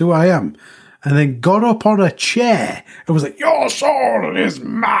 This is who I am. And then got up on a chair and was like, your soul is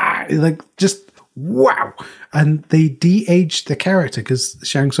mine. Like, just, wow. And they de-aged the character because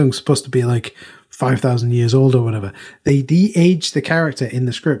Shang Tsung's supposed to be 5,000 years old or whatever. They de-aged the character in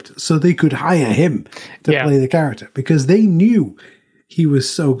the script so they could hire him to play the character because they knew he was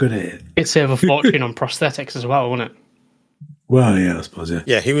so good at it. It'd save a fortune on prosthetics as well, wouldn't it? Well, yeah, I suppose, yeah.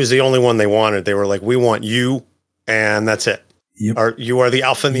 Yeah, he was the only one they wanted. They were like, we want you, and that's it. Yep. You are the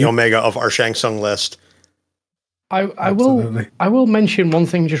alpha and the omega of our Shang Tsung list. I will mention one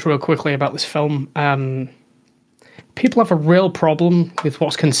thing just real quickly about this film. People have a real problem with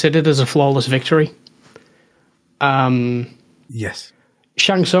what's considered as a flawless victory. Yes.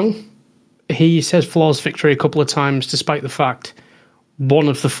 Shang Tsung, he says flawless victory a couple of times, despite the fact one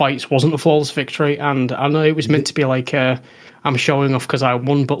of the fights wasn't a flawless victory. And I know it was meant to be like, I'm showing off because I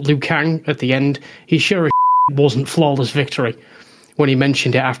won, but Liu Kang at the end, he sure as wasn't flawless victory when he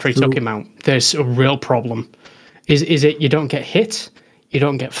mentioned it after he took him out. There's a real problem. Is it you don't get hit, you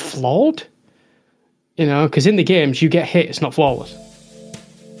don't get flawed? You know, because in the games you get hit, it's not flawless.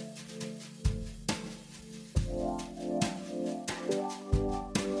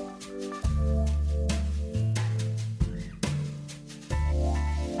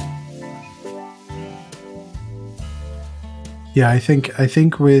 Yeah, I think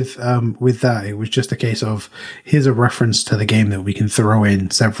with that, it was just a case of here's a reference to the game that we can throw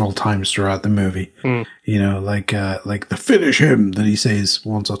in several times throughout the movie. You know, like the finish him that he says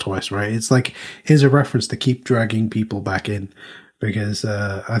once or twice, right? It's like here's a reference to keep dragging people back in, because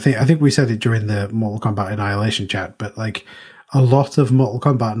I think we said it during the Mortal Kombat Annihilation chat, but like a lot of Mortal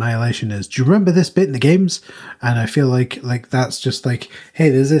Kombat Annihilation is, do you remember this bit in the games? And I feel like that's just like, hey,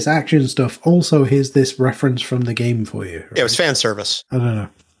 there's this action stuff. Also, here's this reference from the game for you. Right? Yeah, it was fan service. I don't know.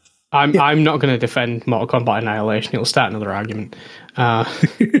 I'm not going to defend Mortal Kombat Annihilation. It'll start another argument. I've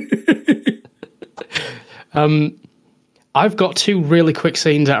got two really quick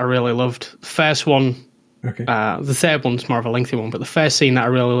scenes that I really loved. The first one, Okay. The third one's more of a lengthy one, but the first scene that I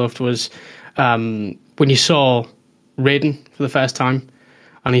really loved was when you saw Raiden for the first time,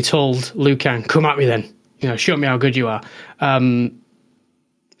 and he told Liu Kang, "Come at me then. You know, show me how good you are."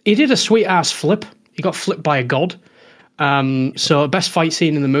 He did a sweet ass flip. He got flipped by a god. So best fight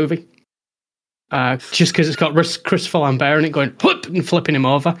scene in the movie. Just because it's got Christopher Lambert in it going whoop and flipping him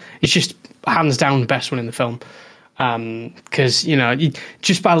over. It's just hands down the best one in the film. Because, you know,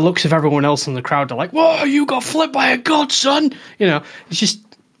 just by the looks of everyone else in the crowd, they're like, "Whoa, you got flipped by a god, son!" You know, it's just,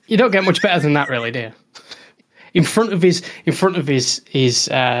 you don't get much better than that, really, do you? In front of his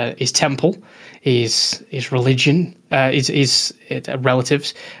temple, his religion, his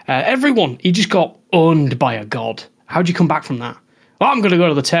relatives, everyone. He just got owned by a god. How'd you come back from that? Well, I'm going to go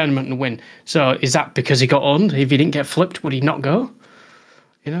to the tournament and win. So is that because he got owned? If he didn't get flipped, would he not go?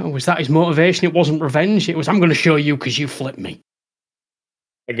 You know, was that his motivation? It wasn't revenge. It was, I'm going to show you because you flipped me.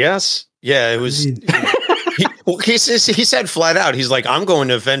 I guess. Yeah, it was. He said flat out, he's like, I'm going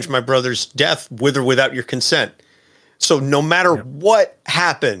to avenge my brother's death with or without your consent. So no matter what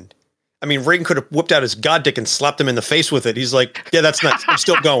happened, I mean, Raiden could have whipped out his god dick and slapped him in the face with it. He's like, yeah, that's nuts. I'm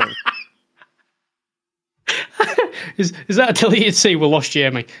still going. Is that a deleted scene? We lost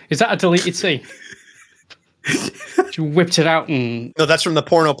Jamie. Is that a deleted scene? She whipped it out and... No, that's from the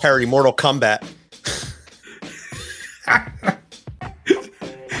porno parody Mortal Kombat.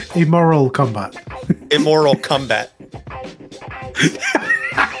 Immoral Kombat. Immoral Kombat.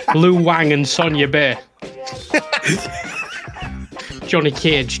 Lu Wang and Sonya Bay. Johnny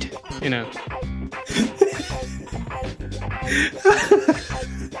Caged, you know.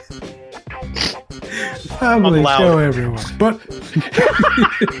 Family show, everyone. But...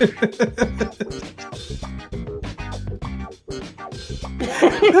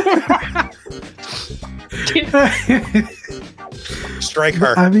 Strike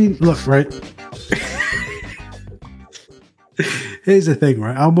her. I mean, look, right? Here's the thing,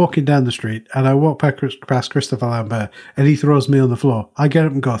 right? I'm walking down the street and I walk past Christopher Lambert and he throws me on the floor. I get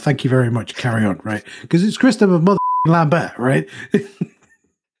up and go, "Thank you very much, carry on," right? Because it's Christopher mother Lambert, right?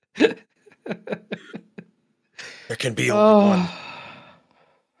 There can be only one.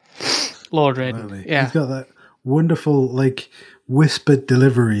 Lord Raiden. Really. Yeah. He's got that wonderful, like, whispered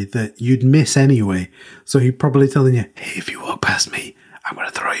delivery that you'd miss anyway. So he's probably telling you, "Hey, if you walk past me, I'm going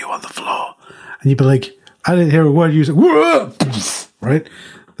to throw you on the floor." And you'd be like, "I didn't hear a word you said." Right?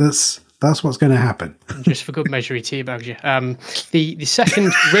 That's what's going to happen. Just for good measure, he teabags you. The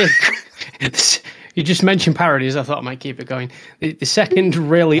second really... You just mentioned parodies. I thought I might keep it going. The second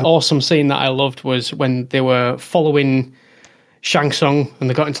really awesome scene that I loved was when they were following Shang Tsung and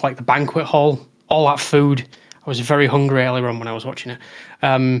they got into like the banquet hall. All that food. I was very hungry earlier on when I was watching it.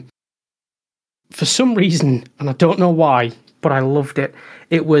 For some reason, and I don't know why, but I loved it.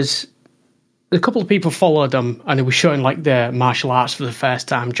 It was a couple of people followed them and they were showing like their martial arts for the first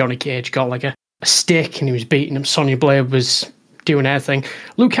time. Johnny Cage got like a stick and he was beating him. Sonya Blade was doing her thing.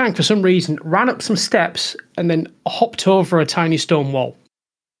 Liu Kang, for some reason, ran up some steps and then hopped over a tiny stone wall.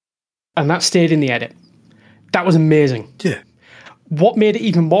 And that stayed in the edit. That was amazing. Yeah. what made it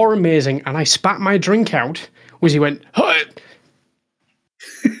even more amazing, and I spat my drink out, was he went, "Huh!"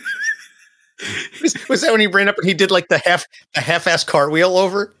 Was that when he ran up and he did like the half-ass cartwheel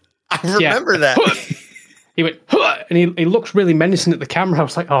over? I remember that. He went, "Huh!" And he looked really menacing at the camera. I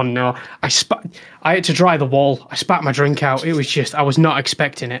was like, oh no. I had to dry the wall. I spat my drink out. It was just, I was not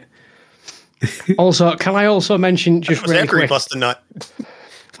expecting it. Also, can I also mention just really quick? Bust a nut.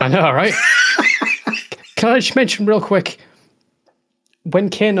 I know, right? Can I just mention real quick, when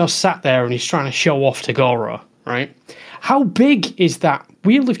Kano sat there and he's trying to show off to Goro, right? How big is that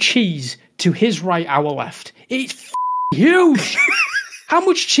wheel of cheese to his right, our left? It's huge. How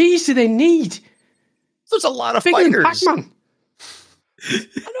much cheese do they need? There's a lot of Bigger fighters. than Pac-Man.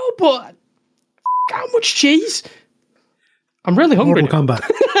 I know, but how much cheese? I'm really hungry. Mortal Kombat.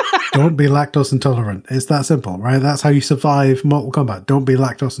 Don't be lactose intolerant. It's that simple, right? That's how you survive Mortal Kombat. Don't be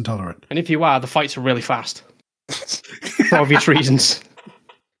lactose intolerant. And if you are, the fights are really fast. For obvious reasons.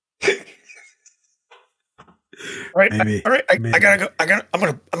 All right, Maybe. all right. I gotta go.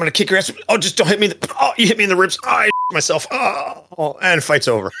 I'm gonna kick your ass. Oh, just don't hit me. You hit me in the ribs. I myself. Oh, and fight's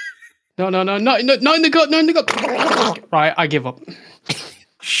over. No, not in the gut, not in the gut. Right, I give up.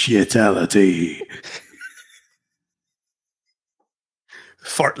 Shitality.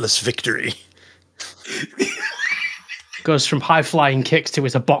 Fartless victory. Goes from high flying kicks to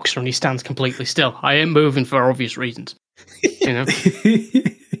he's a boxer and he stands completely still. I ain't moving for obvious reasons. You know.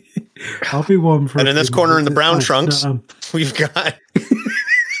 I'll be one for. And in this corner in the brown trunks, we've got.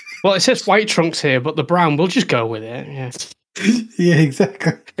 Well, it says white trunks here, but the brown, we'll just go with it. Yeah. Yeah,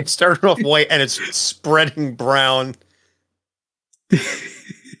 exactly. It started off white and it's spreading brown.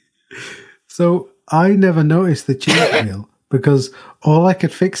 So I never noticed the cheese wheel because all I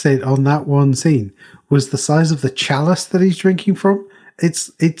could fixate on that one scene was the size of the chalice that he's drinking from. It's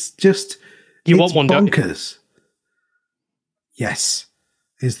just Want one, don't you? bonkers. Yes,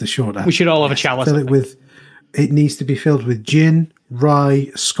 is the short answer. We should all have a chalice. Fill it with. It needs to be filled with gin,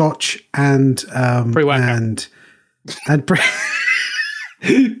 rye, scotch, and Pre-workout. and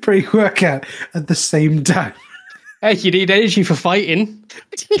pre-workout at the same time. Hey, you need energy for fighting.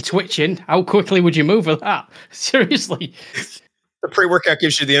 You're twitching. How quickly would you move with that? Seriously. The pre-workout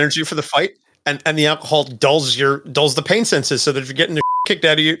gives you the energy for the fight, and the alcohol dulls the pain senses, so that if you're getting the kicked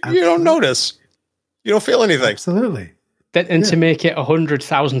out of you, you don't notice. You don't feel anything. Absolutely. And to make it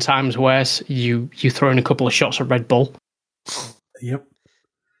 100,000 times worse, you throw in a couple of shots of Red Bull. Yep.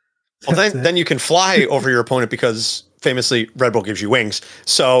 Well, then you can fly over your opponent because famously Red Bull gives you wings,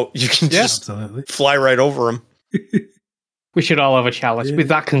 so you can just fly right over him. We should all have a chalice with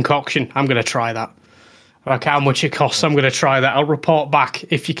that concoction. I'm going to try that. Like how much it costs, I'm going to try that. I'll report back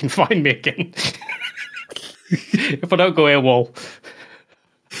if you can find me again. If I don't go AWOL.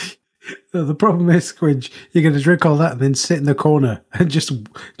 The problem is, Squidge, you're going to drink all that and then sit in the corner and just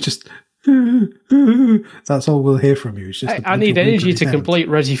that's all we'll hear from you. It's just I need energy to complete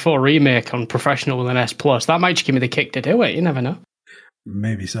Resi 4 Remake on Professional with an S+. That might just give me the kick to do it. You never know.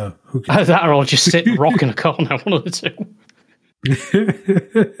 Maybe so. That or I'll just sit and rock in a corner, one of the two.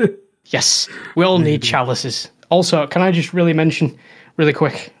 Yes, we all need chalices. Also, can I just really mention, really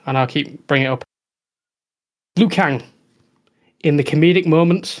quick, and I'll keep bringing it up. Liu Kang, in the comedic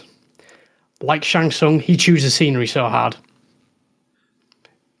moments, like Shang Tsung, he chooses scenery so hard.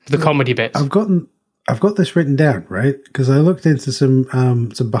 The comedy bits. I've got this written down, right? Because I looked into some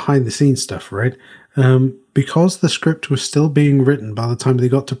behind the scenes stuff, right? Because the script was still being written by the time they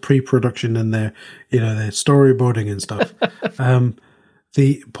got to pre-production and their storyboarding and stuff.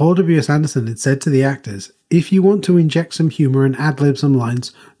 The Paul W.S. Anderson had said to the actors, if you want to inject some humor and ad-lib some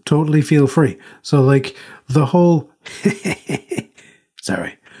lines, totally feel free. So like the whole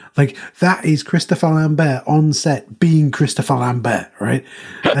sorry. Like that is Christopher Lambert on set being Christopher Lambert, right?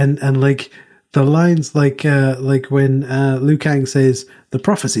 And like the lines like when Liu Kang says the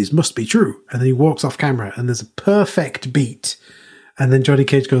prophecies must be true, and then he walks off camera and there's a perfect beat, and then Johnny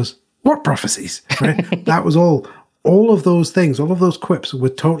Cage goes, "What prophecies?" Right? That was all of those things, all of those quips were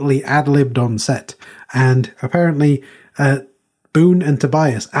totally ad-libbed on set, and apparently Boone and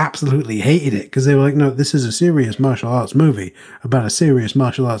Tobias absolutely hated it because they were like, "No, this is a serious martial arts movie about a serious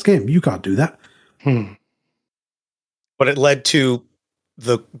martial arts game. You can't do that." But it led to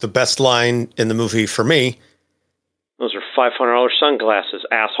the best line in the movie for me. Those are $500 sunglasses,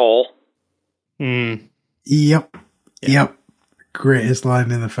 asshole. Yep. Greatest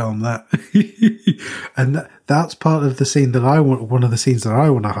line in the film, that. And that's part of the scene that one of the scenes that I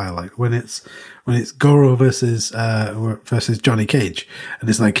want to highlight when it's Goro versus Johnny Cage, and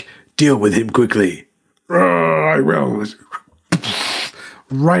it's like, deal with him quickly. I will.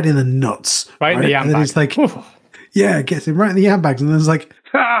 Right in the nuts. Right in the and then it's like, Yeah, gets him right in the handbags, and then it's like,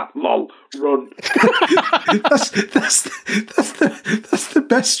 ha, lol, run. that's the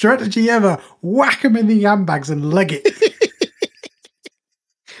best strategy ever. Whack him in the handbags and leg it.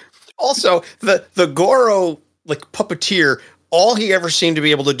 Also, the Goro like puppeteer, all he ever seemed to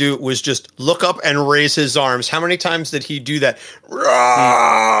be able to do was just look up and raise his arms. How many times did he do that?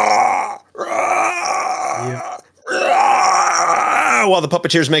 While the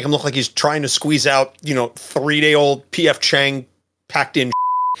puppeteers make him look like he's trying to squeeze out, 3-day-old PF Chang packed in.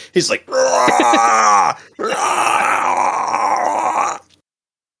 He's like,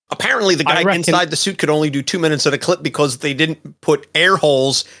 apparently the guy inside the suit could only do 2 minutes at a clip because they didn't put air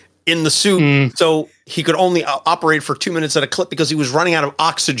holes in the suit. So he could only operate for 2 minutes at a clip because he was running out of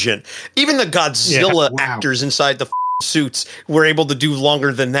oxygen. Even the Godzilla actors inside the suits were able to do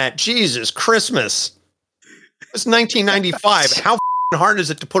longer than that. Jesus Christmas. It's 1995. How hard is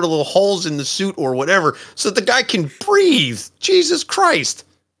it to put a little holes in the suit or whatever so that the guy can breathe? Jesus Christ.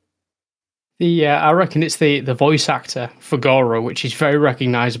 I reckon it's the voice actor for Goro, which is very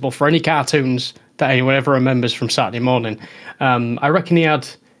recognizable for any cartoons that anyone ever remembers from Saturday morning. I reckon he had,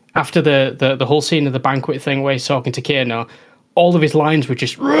 after the whole scene of the banquet thing where he's talking to Kano, all of his lines were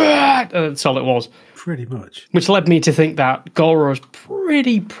just, that's all it was. Pretty much. Which led me to think that Goro's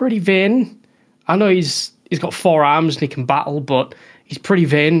pretty vain. I know he's got 4 arms and he can battle, but he's pretty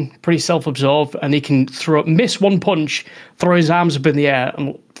vain, pretty self-absorbed, and he can miss one punch, throw his arms up in the air,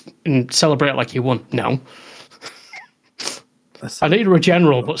 and celebrate like he won. No. I know you're a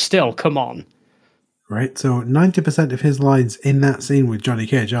general, but still, come on. Right, so 90% of his lines in that scene with Johnny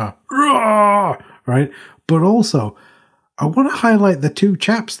Cage are, "Roar!" Right? But also, I want to highlight the 2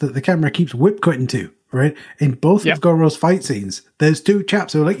 chaps that the camera keeps whip cutting to, right? In both of Goro's fight scenes, there's 2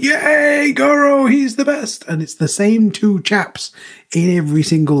 chaps who are like, yay, Goro, he's the best. And it's the same 2 chaps in every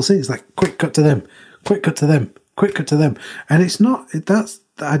single scene. It's like, quick cut to them, quick cut to them, quick cut to them. And it's not,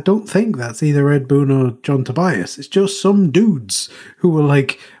 I don't think that's either Ed Boon or John Tobias. It's just some dudes who were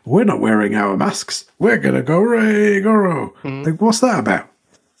like, we're not wearing our masks. We're going to go Ray Goro. Like, what's that about?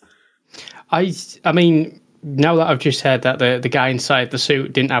 I mean, now that I've just heard that the guy inside the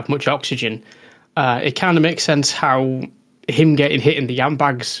suit didn't have much oxygen, it kind of makes sense how him getting hit in the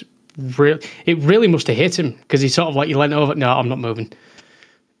handbags, it really must have hit him, because he sort of like, he leant over, no, I'm not moving.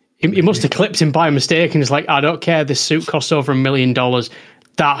 He must have clipped him by mistake, and it's like, I don't care, this suit costs over $1 million.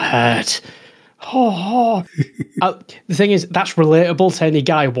 That hurt. The thing is, that's relatable to any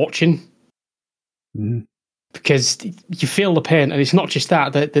guy watching. Because you feel the pain, and it's not just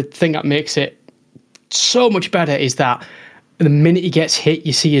that. The thing that makes it so much better is that the minute he gets hit,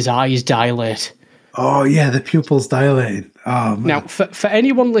 you see his eyes dilate. Oh, yeah, the pupils dilating. Oh, man. Now, for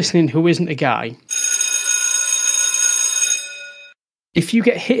anyone listening who isn't a guy, if you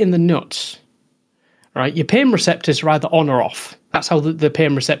get hit in the nuts, right, your pain receptors are either on or off. That's how the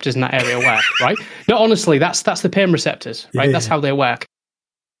pain receptors in that area work, right? No, honestly, that's the pain receptors, right? Yeah. That's how they work.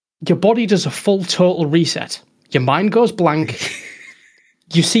 Your body does a full total reset. Your mind goes blank.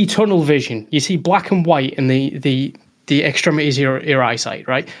 You see tunnel vision. You see black and white in the extremities of your eyesight,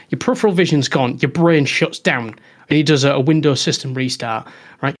 right? Your peripheral vision's gone. Your brain shuts down, and he does a Windows system restart,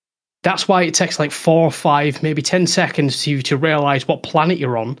 right? That's why it takes like 4, 5, maybe 10 seconds to realize what planet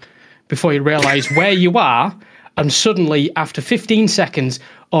you're on before you realize where you are. And suddenly, after 15 seconds,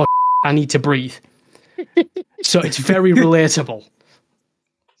 oh, I need to breathe. So it's very relatable.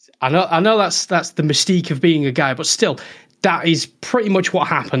 I know that's the mystique of being a guy, but still, that is pretty much what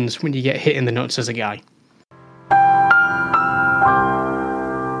happens when you get hit in the nuts as a guy.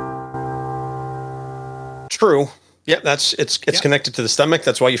 True. Yeah, it's connected to the stomach.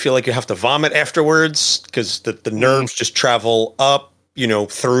 That's why you feel like you have to vomit afterwards, because the nerves just travel up,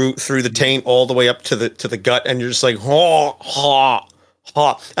 through the taint all the way up to the gut, and you're just like,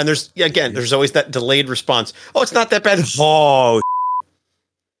 and there's always that delayed response. Oh, it's not that bad. Oh,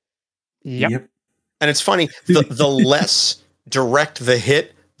 yep. And it's funny, the less direct the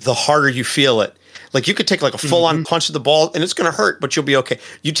hit, the harder you feel it. Like, you could take like a full-on punch to the ball and it's going to hurt, but you'll be okay.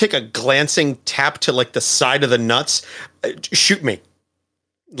 You take a glancing tap to like the side of the nuts, shoot me.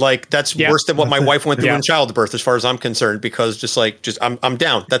 Like, that's worse than what my wife went through in childbirth, as far as I'm concerned, because I'm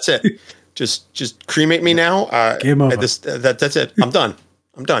down. That's it. just cremate me now. Game over. That's it. I'm done.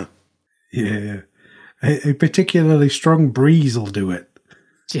 Yeah. A particularly strong breeze will do it.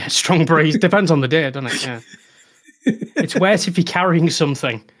 Yeah, strong breeze. Depends on the day, doesn't it? Yeah. It's worse if you're carrying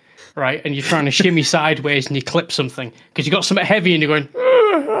something, right? And you're trying to shimmy sideways and you clip something because you got something heavy and you're going,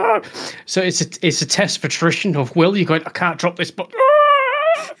 ah! So it's a test for attrition of will. You're going, I can't drop this, but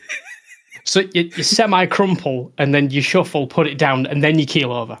so you semi-crumple and then you shuffle, put it down, and then you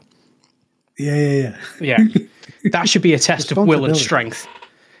keel over. Yeah. Yeah. That should be a test of will and strength.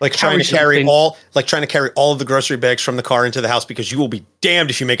 Like trying to carry all of the grocery bags from the car into the house, because you will be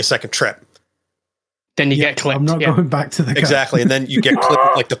damned if you make a second trip. Then you get clipped. I'm not going back to the car. Exactly. And then you get clipped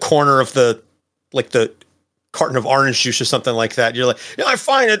with, like, the corner of the carton of orange juice or something like that. You're like, yeah, I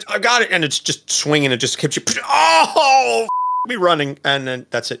find it. I got it. And it's just swinging. It just keeps you, me running. And then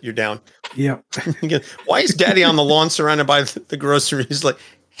that's it. You're down. Yep. Why is daddy on the lawn surrounded by the groceries? Like,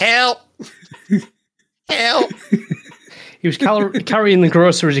 help. Help. He was carrying the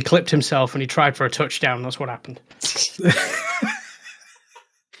groceries. He clipped himself and he tried for a touchdown. That's what happened.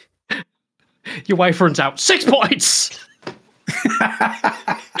 Your wife runs out. 6 points.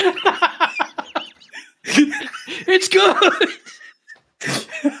 It's good.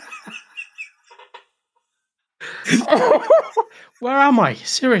 Where am I?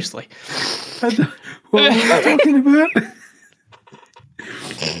 Seriously. What are you talking about?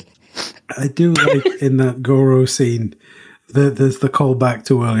 I do like in that Goro scene, there's the callback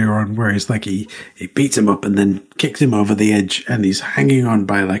to earlier on where he's like, he beats him up and then kicks him over the edge and he's hanging on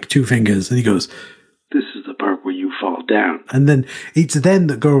by like 2 fingers and he goes, "This is the part where you fall down." And then it's then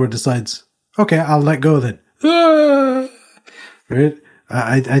that Goro decides, okay, I'll let go then. Right?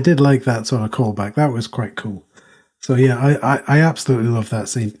 I did like that sort of callback. That was quite cool. So yeah, I absolutely love that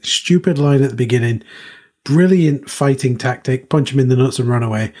scene. Stupid line at the beginning. Brilliant fighting tactic. Punch him in the nuts and run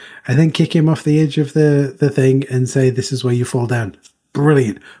away. And then kick him off the edge of the thing and say, "This is where you fall down."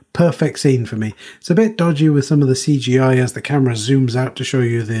 Brilliant. Perfect scene for me. It's a bit dodgy with some of the CGI as the camera zooms out to show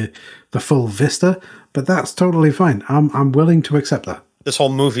you the full vista, but that's totally fine. I'm willing to accept that. This whole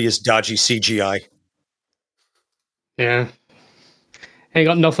movie is dodgy CGI. Yeah. Ain't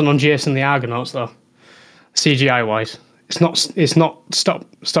got nothing on Jason the Argonauts though. CGI wise. It's not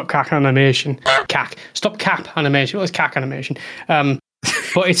stop cack animation. Stop cap animation. Well, it's cack animation.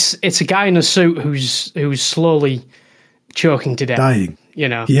 But it's a guy in a suit who's slowly choking to death. Dying. You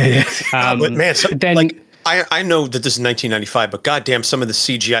know. Yeah. But man, I know that this is 1995, but goddamn, some of the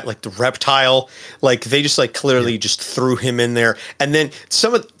CGI, like the reptile, like they just like clearly just threw him in there. And then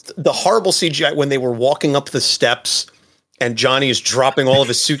some of the horrible CGI when they were walking up the steps and Johnny is dropping all of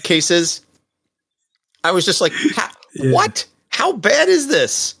his suitcases. I was just like, what? How bad is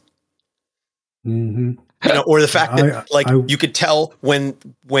this? Mm-hmm. You know, or the fact that you could tell when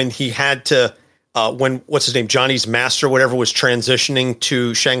he had to, when what's his name, Johnny's master, whatever, was transitioning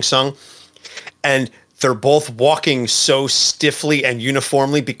to Shang Tsung, and they're both walking so stiffly and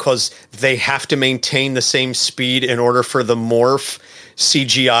uniformly because they have to maintain the same speed in order for the morph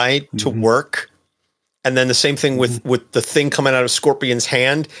CGI to work. And then the same thing with the thing coming out of Scorpion's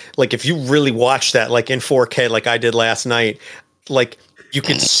hand. Like if you really watch that, like in 4K, like I did last night, like you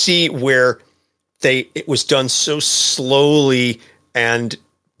could see where it was done so slowly and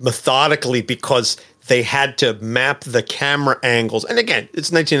methodically because they had to map the camera angles. And again,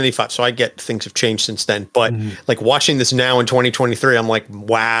 it's 1995, so I get things have changed since then. But like watching this now in 2023, I'm like,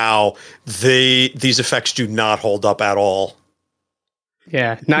 wow, these effects do not hold up at all.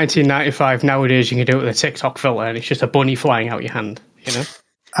 Yeah, 1995. Nowadays, you can do it with a TikTok filter, and it's just a bunny flying out your hand. You know,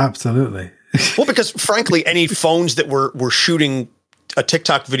 Absolutely. Well, because frankly, any phones that we're shooting a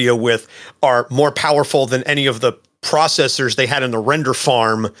TikTok video with are more powerful than any of the processors they had in the render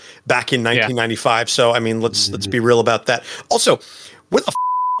farm back in 1995. So, I mean, let's be real about that. Also, what the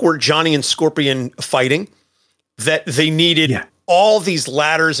were Johnny and Scorpion fighting that they needed all these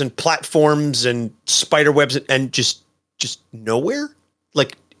ladders and platforms and spider webs and just nowhere?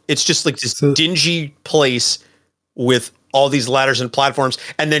 Like, it's just like this dingy place with all these ladders and platforms,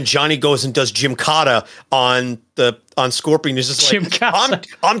 and then Johnny goes and does Gymkata on Scorpion. He's just like,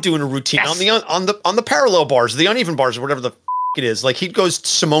 I'm doing a routine on the parallel bars, the uneven bars, or whatever the it is. Like he goes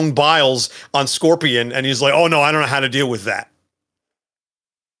Simone Biles on Scorpion, and he's like, oh no, I don't know how to deal with that.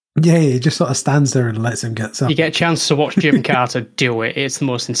 Yeah, he just sort of stands there and lets him get some. You get a chance to watch Gymkata do it. It's the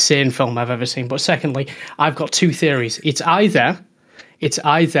most insane film I've ever seen. But secondly, I've got two theories. It's either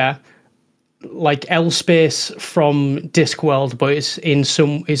like L-Space from Discworld, but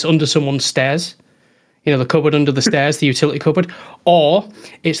it's under someone's stairs. You know, the cupboard under the stairs, the utility cupboard. Or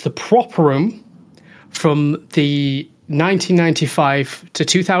it's the prop room from the 1995 to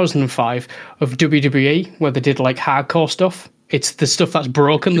 2005 of WWE, where they did like hardcore stuff. It's the stuff that's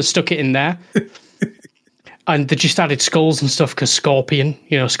broken. They stuck it in there. And they just added skulls and stuff because Scorpion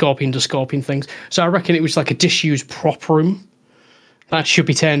does Scorpion things. So I reckon it was like a disused prop room. That should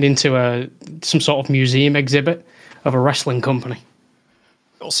be turned into some sort of museum exhibit of a wrestling company.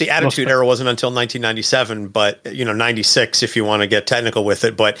 Well, see, Attitude Era wasn't until 1997, but 96 if you want to get technical with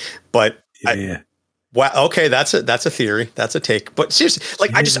it. But yeah. Wow. Okay, that's a theory. That's a take. But seriously,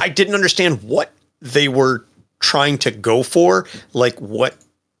 like I didn't understand what they were trying to go for. Like what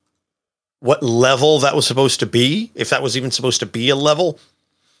level that was supposed to be, if that was even supposed to be a level.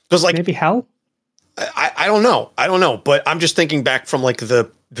 Because like Maybe hell? I don't know. I don't know. But I'm just thinking back from like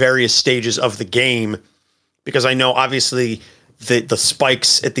the various stages of the game, because I know obviously the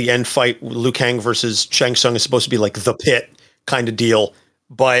spikes at the end fight, Liu Kang versus Shang Tsung, is supposed to be like the pit kind of deal.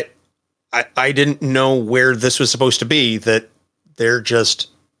 But I didn't know where this was supposed to be, that they're just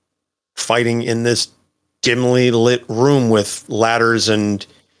fighting in this dimly lit room with ladders and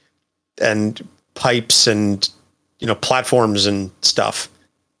pipes and, you know, platforms and stuff,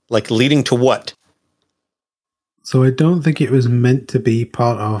 like leading to what? So I don't think it was meant to be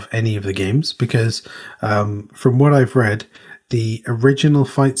part of any of the games, because from what I've read, the original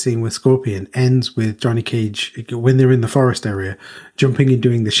fight scene with Scorpion ends with Johnny Cage, when they're in the forest area, jumping and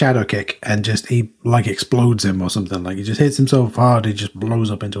doing the shadow kick, and just he like explodes him or something. Like he just hits him so hard, he just blows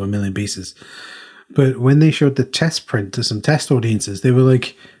up into a million pieces. But when they showed the test print to some test audiences, they were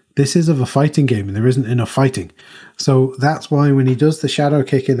like, this is of a fighting game and there isn't enough fighting. So that's why when he does the shadow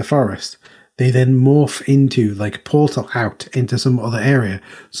kick in the forest, they then morph into like a portal out into some other area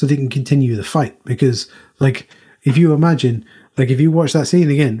so they can continue the fight. Because like, if you imagine, like if you watch that scene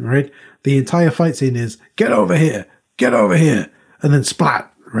again, right, the entire fight scene is get over here, and then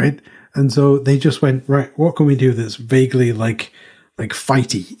splat, right? And so they just went, right, what can we do that's vaguely like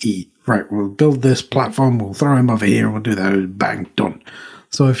fighty-y? Right, we'll build this platform, we'll throw him over here, we'll do that, bang, done.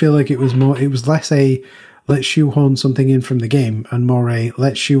 So I feel like it was less a let's shoehorn something in from the game and more a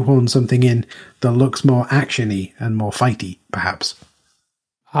let's shoehorn something in that looks more actiony and more fighty, perhaps.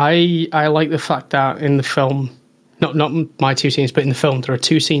 I like the fact that in the film, not my two scenes, but in the film, there are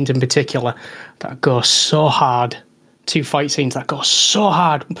two scenes in particular that go so hard. Two fight scenes that go so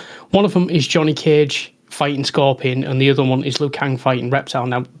hard. One of them is Johnny Cage fighting Scorpion, and the other one is Liu Kang fighting Reptile.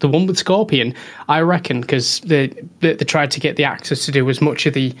 Now, the one with Scorpion, I reckon, because they tried to get the actors to do as much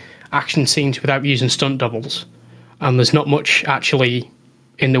of the action scenes without using stunt doubles, and there's not much actually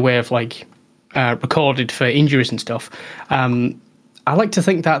in the way of like recorded for injuries and stuff. I like to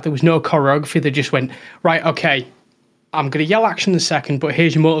think that there was no choreography. They just went, right, okay, I'm going to yell action in a second, but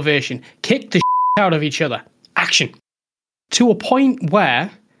here's your motivation. Kick the out of each other. Action. To a point where,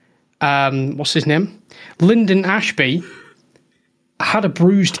 what's his name? Lyndon Ashby had a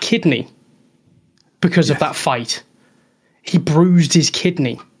bruised kidney because of that fight. He bruised his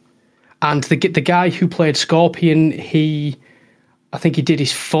kidney. And the guy who played Scorpion, I think he did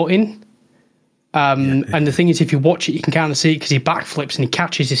his foot in. And the thing is, if you watch it, you can kind of see it because he backflips and he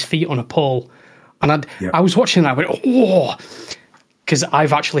catches his feet on a pole. And I was watching that, I went, oh, because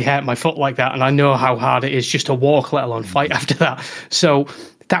I've actually hurt my foot like that, and I know how hard it is just to walk, let alone fight after that. So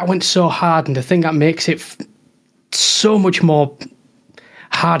that went so hard, and the thing that makes it so much more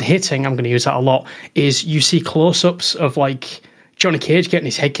hard-hitting, I'm going to use that a lot, is you see close-ups of, like, Johnny Cage getting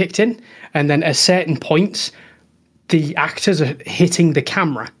his head kicked in, and then at certain points, the actors are hitting the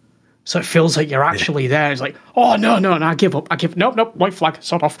camera. So it feels like you're actually there. It's like, oh, no, I give up. Nope, white flag,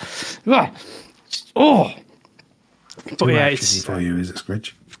 sod off. Oh. But yeah, it's for you, is it,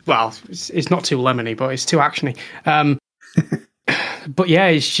 Scritch? Well, it's not too lemony, but it's too actiony. But yeah,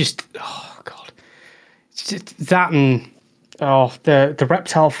 it's just, oh god, it's just that, and the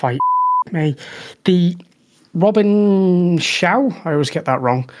reptile fight. Me, the Robin Shaw. I always get that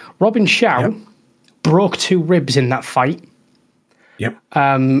wrong. Robin Shaw broke 2 ribs in that fight.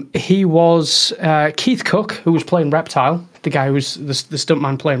 Yep. He was Keith Cook, who was playing Reptile, the guy who was the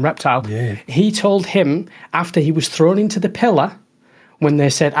stuntman playing Reptile. Yeah. He told him after he was thrown into the pillar, when they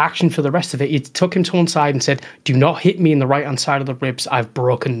said action for the rest of it, he took him to one side and said, "Do not hit me in the right hand side of the ribs. I've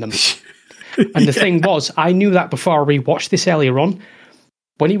broken them." And the thing was, I knew that before I rewatched this earlier on.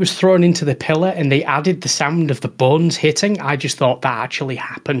 When he was thrown into the pillar and they added the sound of the bones hitting, I just thought that actually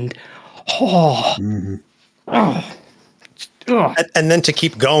happened. Oh. Mm-hmm. Oh. And then to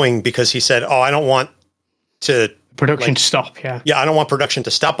keep going, because he said, I don't want to... Production to stop, yeah. Yeah, I don't want production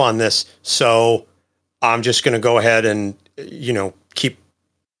to stop on this, so I'm just going to go ahead and, keep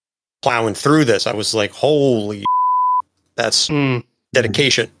plowing through this. I was like, holy that's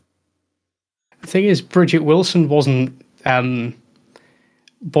dedication. The thing is, Bridget Wilson wasn't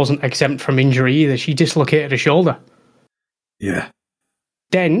exempt from injury either. She dislocated her shoulder. Yeah.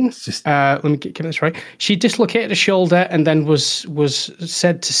 Then, let me get this right. She dislocated her shoulder and then was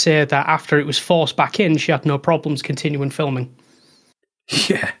said to say that after it was forced back in, she had no problems continuing filming.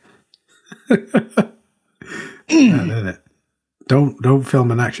 Yeah. Don't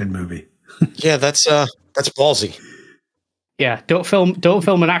film an action movie. Yeah, that's ballsy. Yeah, don't film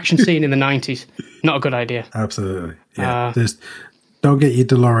an action scene in the 90s. Not a good idea. Absolutely. Yeah. Just don't get your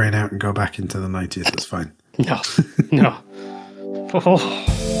DeLorean out and go back into the 90s. It's fine. No. No. Oh.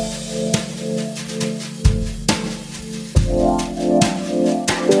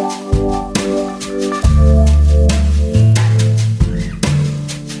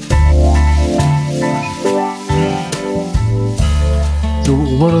 So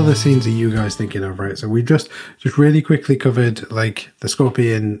what other scenes are you guys thinking of, right? So we just really quickly covered like the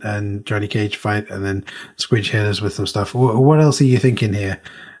Scorpion and Johnny Cage fight, and then Squidge hit us with some stuff. What else are you thinking here,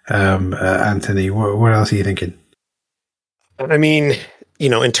 Anthony? What else are you thinking? I mean,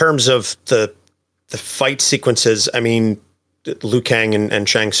 in terms of the fight sequences, I mean, Liu Kang and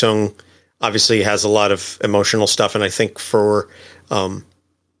Shang Tsung obviously has a lot of emotional stuff, and I think for the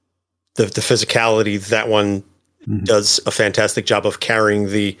physicality, that one does a fantastic job of carrying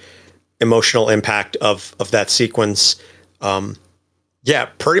the emotional impact of that sequence. Yeah,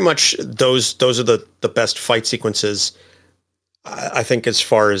 pretty much those are the best fight sequences. I think as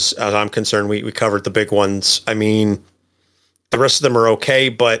far as I'm concerned, we covered the big ones. I mean, the rest of them are okay,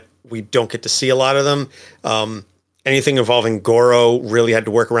 but we don't get to see a lot of them. Anything involving Goro really had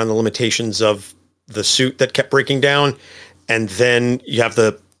to work around the limitations of the suit that kept breaking down. And then you have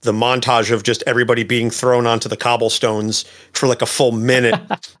the montage of just everybody being thrown onto the cobblestones for like a full minute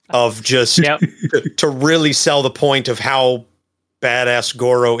of just to really sell the point of how badass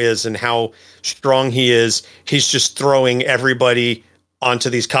Goro is and how strong he is. He's just throwing everybody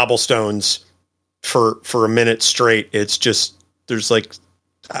onto these cobblestones for a minute straight. It's just, there's like,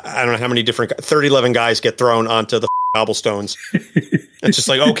 I don't know how many different 11 guys get thrown onto the cobblestones. It's just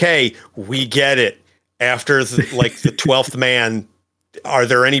like, okay, we get it. After the 12th man, are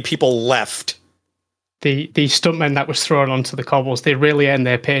there any people left? The stuntmen that was thrown onto the cobbles, they really earned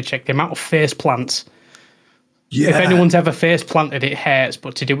their paycheck. The amount of face plants. Yeah. If anyone's ever face planted, it hurts,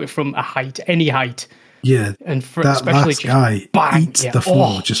 but to do it from a height, any height. Yeah. And for that especially last guy bang, eats the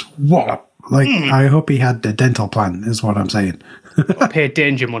floor. Just wallop. Like, I hope he had the dental plan, is what I'm saying. Paid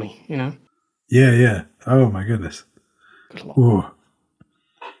danger money, Yeah. Oh, my goodness. Good luck. Ooh.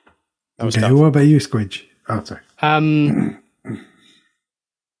 Okay, what about you, Squidge? Oh, sorry.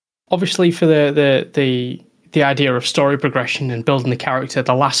 Obviously, for the idea of story progression and building the character,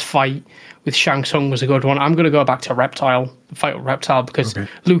 the last fight with Shang Tsung was a good one. I'm going to go back to Reptile, the fight with Reptile, because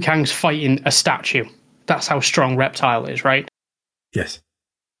Liu Kang's fighting a statue. That's how strong Reptile is, right? Yes.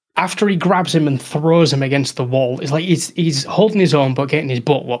 After he grabs him and throws him against the wall, it's like he's holding his own but getting his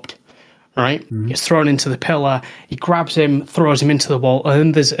butt whooped, right? Mm-hmm. He's thrown into the pillar. He grabs him, throws him into the wall, and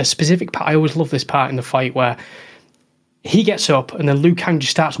then there's a specific part. I always love this part in the fight where he gets up and then Liu Kang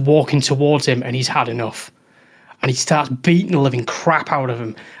just starts walking towards him and he's had enough. And he starts beating the living crap out of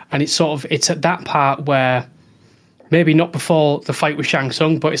him. And it's at that part where, maybe not before the fight with Shang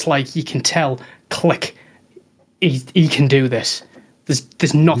Tsung, but it's like you can tell, click, he can do this.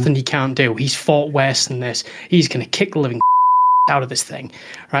 There's nothing he can't do. He's fought worse than this. He's going to kick the living out of this thing,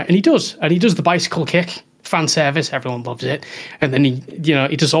 right? And he does the bicycle kick, fan service, everyone loves it. And then he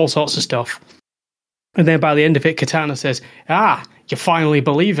does all sorts of stuff. And then by the end of it, Katana says, you're finally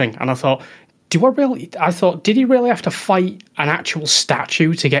believing. And I thought, did he really have to fight an actual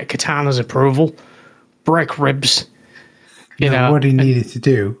statue to get Katana's approval? Break ribs. What he needed to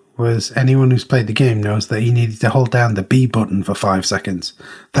do was, anyone who's played the game knows that he needed to hold down the B button for 5 seconds.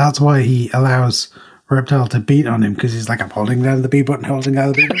 That's why he allows Reptile to beat on him, because he's like, I'm holding down the B button, holding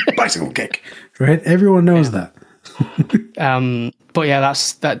down the B button, bicycle kick. Right? Everyone knows that. But yeah,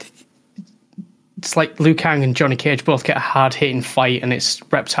 that. It's like Liu Kang and Johnny Cage both get a hard-hitting fight, and it's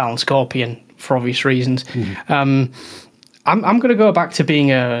Reptile and Scorpion for obvious reasons. Mm-hmm. I'm going to go back to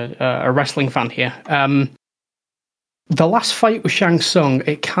being a wrestling fan here. The last fight with Shang Tsung,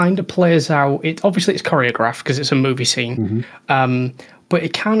 it kind of plays out. Obviously, it's choreographed because it's a movie scene, but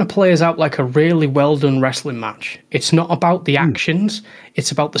it kind of plays out like a really well done wrestling match. It's not about the actions;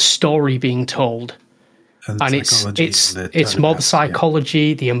 it's about the story being told. And it's more the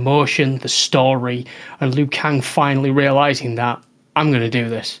psychology, the emotion, the story, and Liu Kang finally realizing that I'm going to do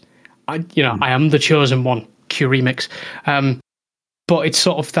this. I am the chosen one. Q remix. But it's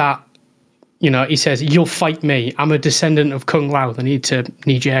sort of that. He says, "You'll fight me. I'm a descendant of Kung Lao." They need to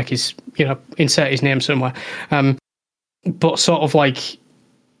knee-jerk his, insert his name somewhere. But sort of like,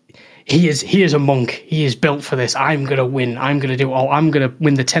 he is a monk. He is built for this. I'm going to win. I'm going to do it all. I'm going to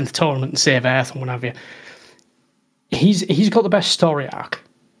win the 10th tournament and save Earth and what have you. He's got the best story arc.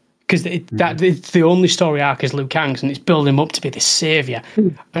 Because the only story arc is Liu Kang's, and it's building him up to be this saviour.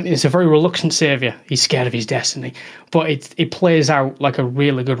 And it's a very reluctant saviour. He's scared of his destiny. But it plays out like a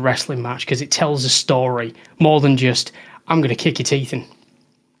really good wrestling match, because it tells a story more than just, I'm going to kick your teeth in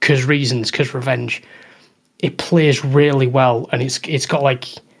because reasons, because revenge. It plays really well, and it's got like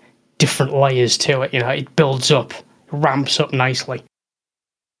different layers to it. You know, it builds up, ramps up nicely.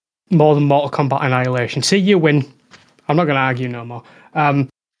 More than Mortal Kombat Annihilation. See, you win. I'm not going to argue no more.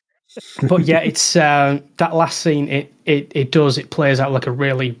 But yeah, it's that last scene. It plays out like a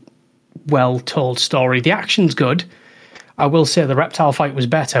really well told story. The action's good. I will say the reptile fight was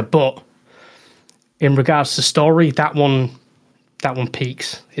better, but in regards to story, that one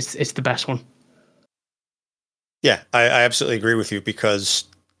peaks. It's the best one. Yeah, I absolutely agree with you, because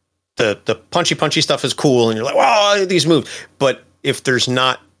the punchy stuff is cool, and you're like, wow, these moves. But if there's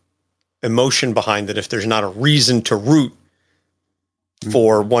not emotion behind it, if there's not a reason to root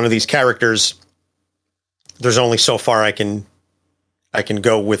for one of these characters, there's only so far I can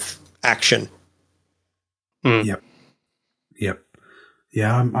go with action. Yep.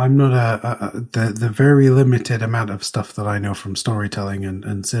 Yeah, I'm not the very limited amount of stuff that I know from storytelling and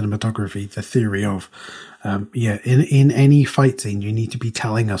cinematography, the theory of, in any fight scene, you need to be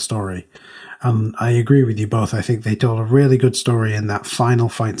telling a story. I agree with you both. I think they told a really good story in that final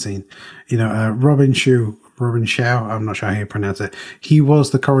fight scene. You know, Robin Shao, I'm not sure how you pronounce it. He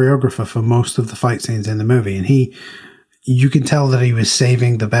was the choreographer for most of the fight scenes in the movie, and you can tell that he was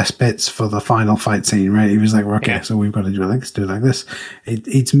saving the best bits for the final fight scene, right? He was like, okay, so we've got to do it like this.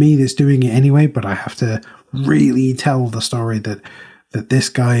 It's me that's doing it anyway, but I have to really tell the story that this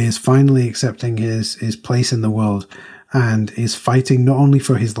guy is finally accepting his place in the world and is fighting not only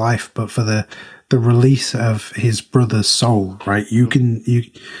for his life, but for the release of his brother's soul, right? You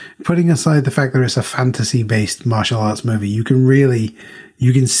putting aside the fact that it's a fantasy-based martial arts movie, you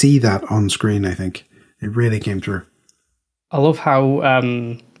can see that on screen, I think. It really came through. I love how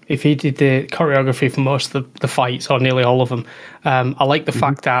if he did the choreography for most of the fights, or nearly all of them, I like the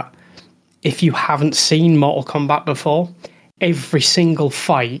fact that if you haven't seen Mortal Kombat before, every single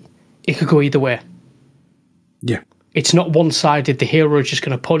fight, it could go either way. Yeah. It's not one-sided. The hero is just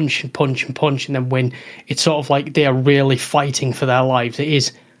going to punch and punch and punch and then win. It's sort of like they are really fighting for their lives. It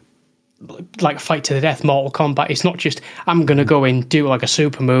is like a fight to the death, Mortal Kombat. It's not just, I'm going to go in, do like a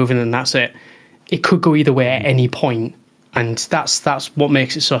super move, and then that's it. It could go either way at any point. And that's what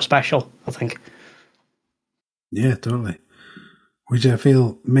makes it so special, I think. Yeah, totally. Which I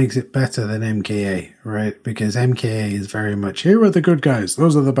feel makes it better than MKA, right? Because MKA is very much, here are the good guys,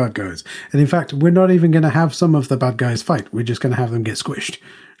 those are the bad guys. And in fact, we're not even going to have some of the bad guys fight. We're just going to have them get squished,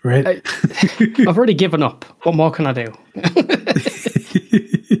 right? I've already given up. What more can I do?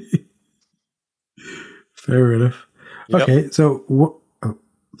 Fair enough. Yep. Okay, so what? Oh,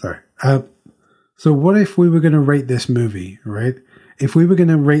 sorry. So what if we were going to rate this movie, right? If we were going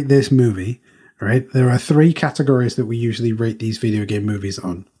to rate this movie, right, there are 3 categories that we usually rate these video game movies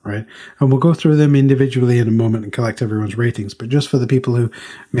on, right? And we'll go through them individually in a moment and collect everyone's ratings. But just for the people who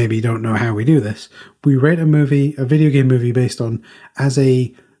maybe don't know how we do this, we rate a video game movie based on as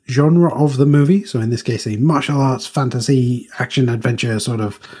a genre of the movie. So in this case, a martial arts, fantasy, action, adventure sort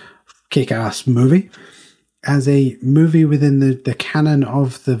of kick-ass movie. As a movie within the canon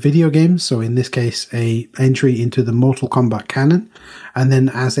of the video games, so in this case, a entry into the Mortal Kombat canon, and then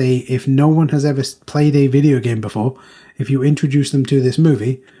as if no one has ever played a video game before, if you introduce them to this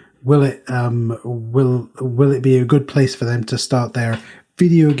movie, will it be a good place for them to start their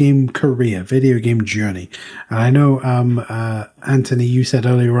video game career, video game journey? And I know, Anthony, you said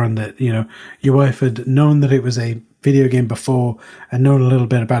earlier on that, you know, your wife had known that it was a video game before and known a little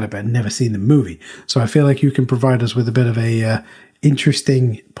bit about it, but never seen the movie. So I feel like you can provide us with a bit of a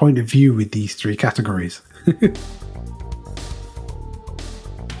interesting point of view with these 3 categories.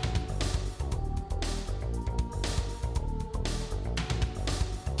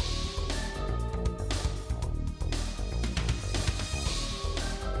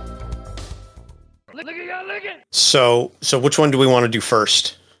 So which one do we want to do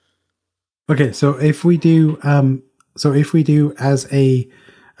first? Okay, so if we do as a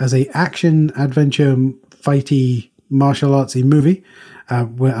action adventure fighty martial artsy movie,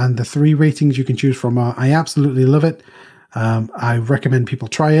 and the 3 ratings you can choose from are: I absolutely love it, I recommend people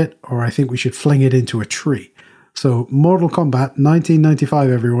try it, or I think we should fling it into a tree. So Mortal Kombat 1995,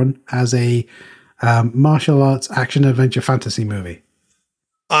 everyone, as a martial arts action adventure fantasy movie.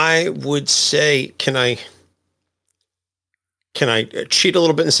 I would say, can I cheat a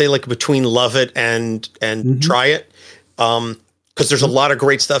little bit and say like between love it and try it? Because there's a lot of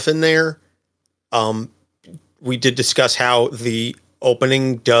great stuff in there. We did discuss how the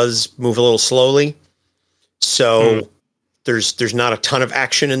opening does move a little slowly. So there's not a ton of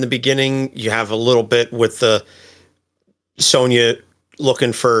action in the beginning. You have a little bit with the Sonya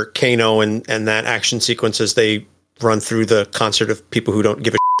looking for Kano and that action sequence as they run through the concert of people who don't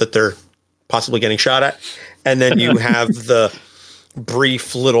give a shit that they're possibly getting shot at. And then you have the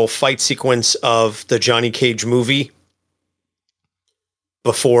brief little fight sequence of the Johnny Cage movie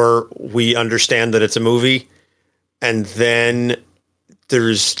before we understand that it's a movie. And then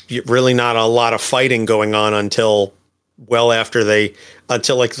there's really not a lot of fighting going on until well after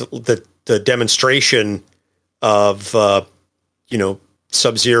until like the demonstration of,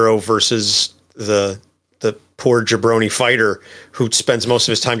 Sub-Zero versus the poor jabroni fighter who spends most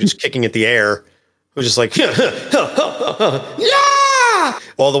of his time just kicking at the air, who's just like, yeah!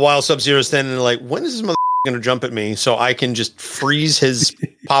 All the while Sub-Zero's standing there like, when is this mother going to jump at me so I can just freeze his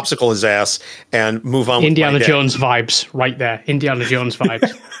popsicle his ass and move on Indiana with my day. Jones vibes right there. Indiana Jones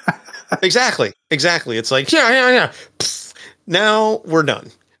vibes. Exactly. It's like, yeah. Pfft, now we're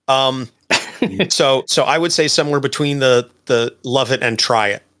done. So I would say somewhere between the love it and try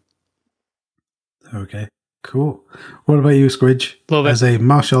it. Okay, cool. What about you, Squidge? Love it. As a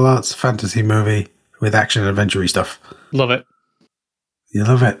martial arts fantasy movie with action adventure stuff. Love it. You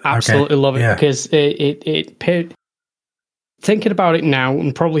love it? Absolutely okay. love it, Yeah. because it paid. Thinking about it now,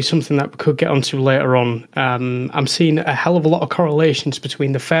 and probably something that we could get onto later on, I'm seeing a hell of a lot of correlations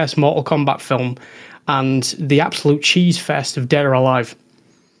between the first Mortal Kombat film and the absolute cheese fest of Dead or Alive.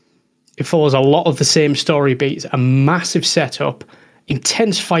 It follows a lot of the same story beats, a massive setup,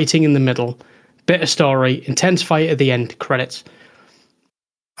 intense fighting in the middle, bit of story, intense fight at the end, credits.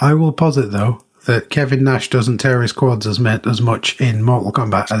 I will posit, though, that Kevin Nash doesn't tear his quads as much in Mortal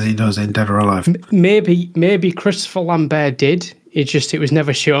Kombat as he does in Dead or Alive. Maybe Christopher Lambert did. It was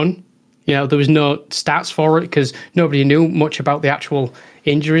never shown. There was no stats for it because nobody knew much about the actual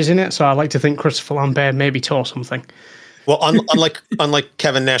injuries in it. So I like to think Christopher Lambert maybe tore something. Well, unlike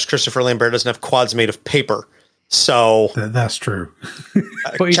Kevin Nash, Christopher Lambert doesn't have quads made of paper. So that's true.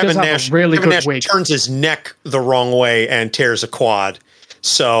 But he Kevin does have Nash, a really Kevin good Nash wig. turns his neck the wrong way and tears a quad.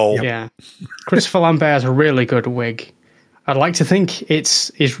 So Yeah. Christopher Lambert has a really good wig. I'd like to think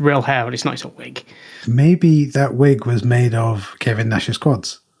it's his real hair, but it's not. It's a wig. Maybe that wig was made of Kevin Nash's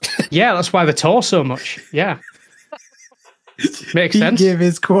quads. Yeah, that's why they tore so much. Yeah. Makes sense. He gave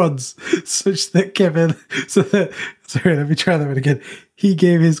his quads such that sorry, let me try that one again. He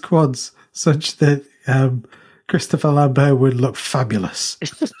gave his quads such that Christopher Lambert would look fabulous.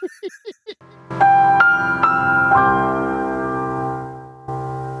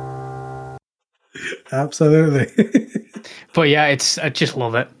 Absolutely. But yeah, I just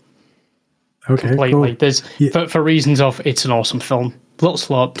love it. Okay, Completely. cool. There's for reasons of it's an awesome film. A little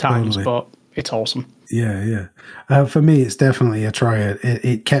slow at times, Totally. but it's awesome. Yeah. For me, it's definitely a try it.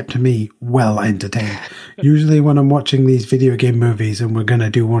 It kept me well entertained. Usually when I'm watching these video game movies and we're going to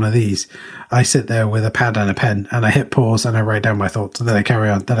do one of these, I sit there with a pad and a pen and I hit pause and I write down my thoughts. And then I carry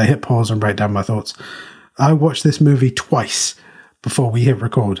on. Then I hit pause and write down my thoughts. I watched this movie twice before we hit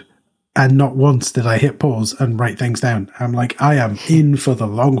record. And not once did I hit pause and write things down. I'm like, I am in for the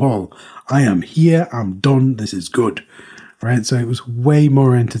long haul. I am here. I'm done. This is good. Right? So it was way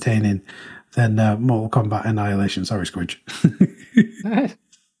more entertaining than Mortal Kombat Annihilation. Sorry, Squidge.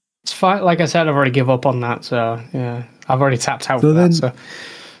 It's fine. Like I said, I've already given up on that. So yeah, I've already tapped out. So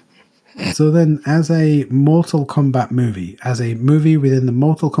then, as a Mortal Kombat movie, as a movie within the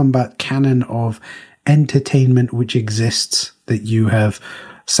Mortal Kombat canon of entertainment which exists that you have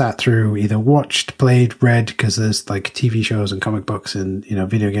sat through, either watched, played, read, because there's like TV shows and comic books and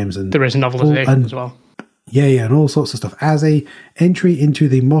video games, and there is novelization as well. Yeah, and all sorts of stuff. As a entry into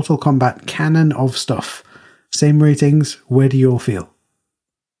the Mortal Kombat canon of stuff, same ratings. Where do you all feel?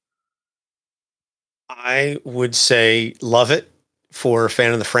 I would say love it for a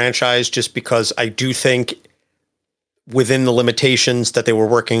fan of the franchise, just because I do think within the limitations that they were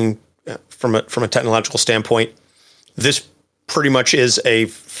working from a technological standpoint, this pretty much is a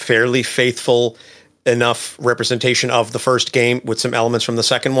fairly faithful enough representation of the first game with some elements from the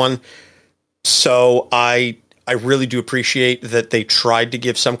second one. So I really do appreciate that they tried to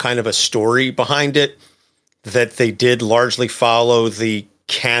give some kind of a story behind it, that they did largely follow the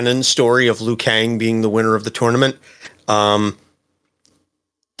canon story of Liu Kang being the winner of the tournament. There's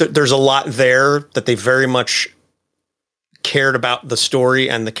a lot there that they very much cared about the story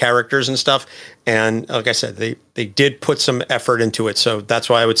and the characters and stuff. And like I said, they did put some effort into it. So that's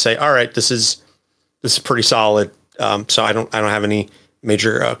why I would say, all right, this is pretty solid. So I don't have any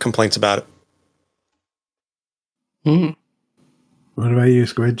major complaints about it. Mm. What about you,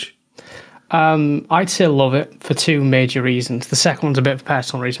 Squidge? I'd say love it for two major reasons. The second one's a bit of a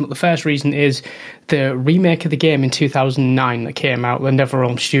personal reason, but the first reason is the remake of the game in 2009 that came out, that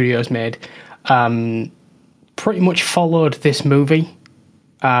NetherRealm Studios made, pretty much followed this movie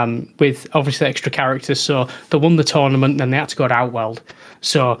with obviously extra characters. So they won the tournament, then they had to go to Outworld.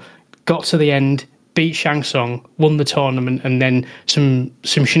 So got to the end, beat Shang Tsung, won the tournament, and then some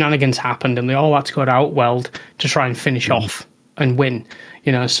shenanigans happened, and they all had to go to Outworld to try and finish off and win.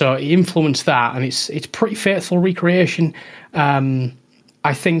 So it influenced that, and it's pretty faithful recreation.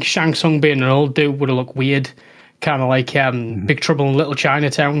 I think Shang Tsung being an old dude would have looked weird, kind of like Big Trouble in Little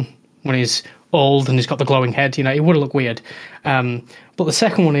Chinatown when he's old and he's got the glowing head. It would have looked weird. But the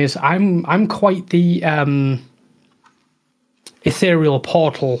second one is I'm quite the ethereal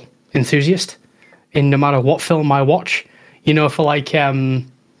portal enthusiast. In no matter what film I watch, for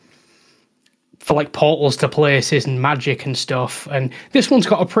like portals to places and magic and stuff. And this one's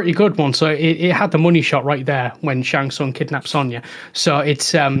got a pretty good one. So it had the money shot right there when Shang Tsung kidnapped Sonya. So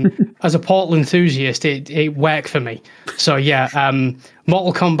it's, as a portal enthusiast, it worked for me. So yeah,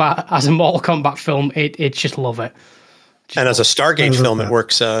 Mortal Kombat, as a Mortal Kombat film, it's just love it. And as a Stargate film, it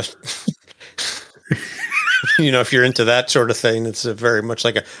works. If you're into that sort of thing, it's very much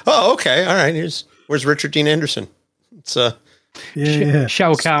like okay, all right, where's Richard Dean Anderson? It's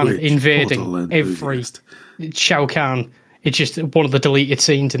Shao Kahn invading every Shao Kahn. It's just one of the deleted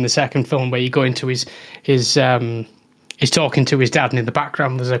scenes in the second film where you go into his he's talking to his dad, and in the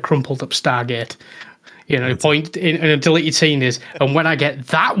background there's a crumpled up Stargate. The point in a deleted scene is, and when I get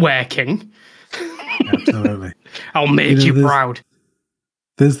that working, absolutely, I'll make you proud.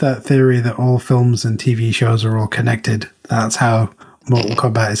 There's that theory that all films and TV shows are all connected. That's how Mortal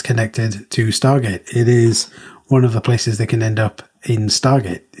Kombat is connected to Stargate. It is one of the places they can end up in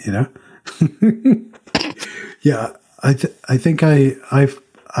Stargate, Yeah, I think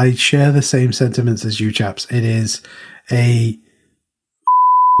I share the same sentiments as you chaps. It is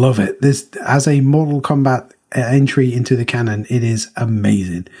love it. This, as a Mortal Kombat entry into the canon, it is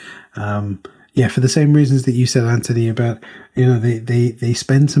amazing. For the same reasons that you said, Anthony, about, they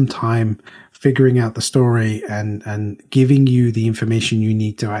spend some time figuring out the story and giving you the information you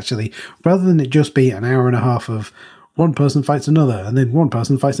need to actually, rather than it just be an hour and a half of one person fights another and then one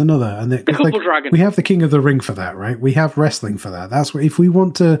person fights another. And we have the King of the Ring for that, right? We have wrestling for that. That's what, if we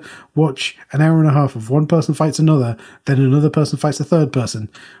want to watch an hour and a half of one person fights another, then another person fights a third person,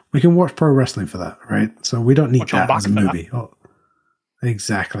 we can watch pro wrestling for that, right? So we don't need that as a movie. Oh,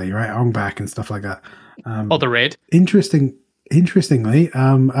 exactly, right? Ong Bak and stuff like that. The Raid. Interestingly,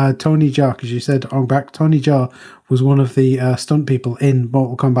 Tony Jaa, because you said Ong Bak, Tony Jaa was one of the stunt people in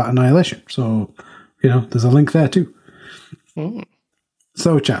Mortal Kombat Annihilation. So, there's a link there too.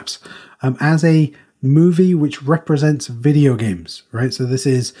 So, chaps, as a movie which represents video games, right? So this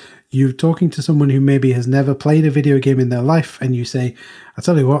is you talking to someone who maybe has never played a video game in their life, and you say, I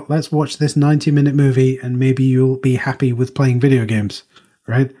tell you what, let's watch this 90-minute movie and maybe you'll be happy with playing video games,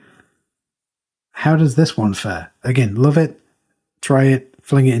 right? How does this one fare? Again, love it, try it,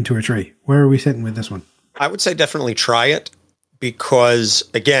 fling it into a tree. Where are we sitting with this one? I would say definitely try it, because,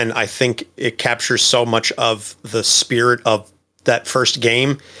 again, I think it captures so much of the spirit of that first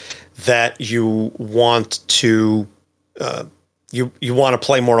game that you want to you want to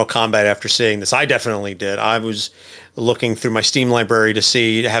play Mortal Kombat after seeing this. I definitely did. I was looking through my Steam library to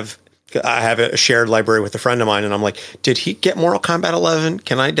see, I have a shared library with a friend of mine, and I'm like, did he get Mortal Kombat 11?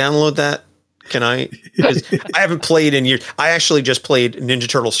 Can I download that? Can I? Because I haven't played in years. I actually just played Ninja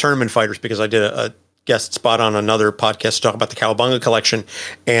Turtles Tournament Fighters because I did a guest spot on another podcast to talk about the Cowabunga collection,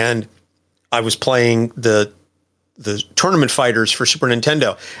 and I was playing the Tournament Fighters for Super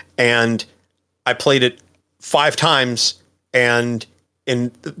Nintendo, and I played it 5 times, and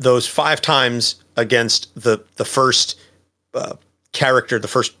in those 5 times against the first character, the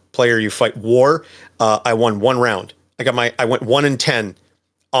first player you fight, War, I won 1 round. I went 1-10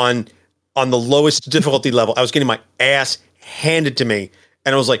 on the lowest difficulty level. I was getting my ass handed to me,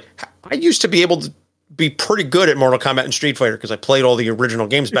 and I was like, I used to be able to be pretty good at Mortal Kombat and Street Fighter because I played all the original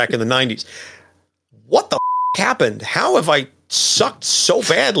games back in the 90s. What the happened? How have I sucked so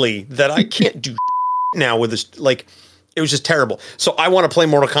badly that I can't do now with this? Like, it was just terrible. So I want to play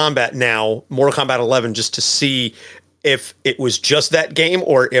Mortal Kombat now, Mortal Kombat 11, just to see if it was just that game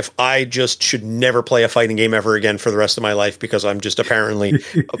or if I just should never play a fighting game ever again for the rest of my life because I'm just apparently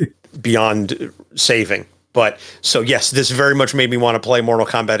beyond saving. But so, yes, this very much made me want to play Mortal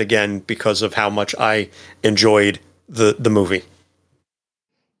Kombat again because of how much I enjoyed the movie.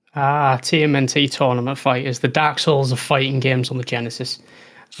 TMNT Tournament Fighters, the Dark Souls of fighting games on the Genesis.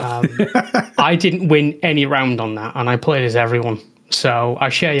 I didn't win any round on that, and I played as everyone. So I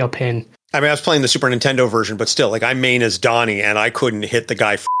share your pain. I mean, I was playing the Super Nintendo version, but still, like, I main as Donnie, and I couldn't hit the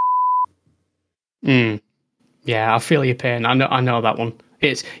guy. Yeah, I feel your pain. I know that one.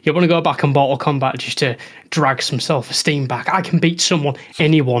 It's you want to go back on Mortal Kombat just to drag some self-esteem back. I can beat someone,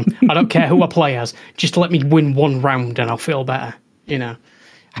 anyone. I don't care who I play as. Just let me win one round and I'll feel better. You know,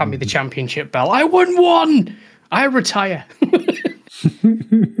 hand me the championship belt. I won one. I retire.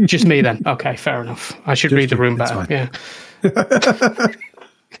 Just me then. Okay, fair enough. I should read the room better. Yeah.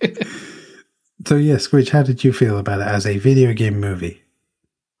 So yeah, Squidge, how did you feel about it as a video game movie?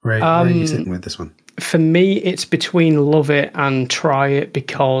 Where are you sitting with this one? For me, it's between love it and try it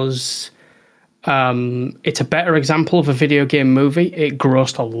because it's a better example of a video game movie. It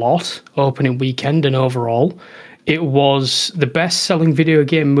grossed a lot opening weekend and overall. It was the best-selling video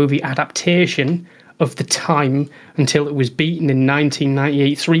game movie adaptation of the time until it was beaten in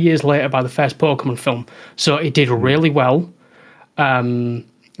 1998, 3 years later, by the first Pokemon film. So it did really well.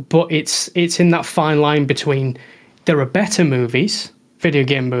 But it's in that fine line between there are better movies, video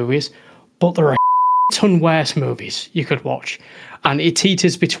game movies, but there are a ton worse movies you could watch. And it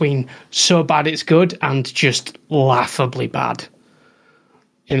teeters between so bad it's good and just laughably bad.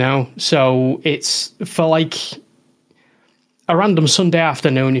 You know? So it's for like a random Sunday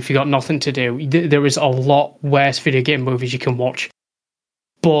afternoon, if you got nothing to do, there is a lot worse video game movies you can watch.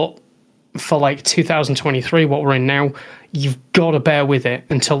 But for like 2023, what we're in now, you've got to bear with it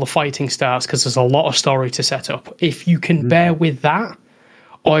until the fighting starts because there's a lot of story to set up. If you can bear with that,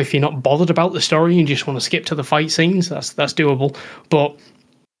 or if you're not bothered about the story and you just want to skip to the fight scenes, that's doable. But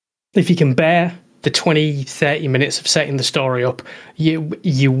if you can bear the 20, 30 minutes of setting the story up,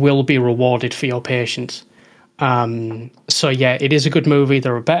 you will be rewarded for your patience. So yeah, it is a good movie.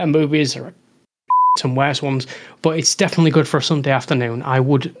 There are better movies, there are some worse ones, but it's definitely good for a Sunday afternoon. I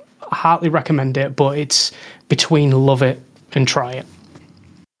would heartily recommend it, but it's between love it and try it.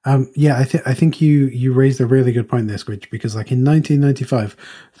 Yeah, I think you raised a really good point there, Squidge, because like in 1995,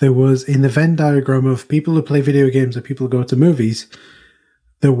 there was in the Venn diagram of people who play video games and people who go to movies,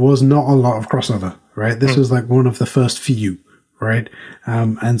 there was not a lot of crossover, right? This was like one of the first few, right?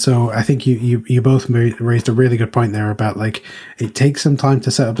 And so I think you both raised a really good point there about like it takes some time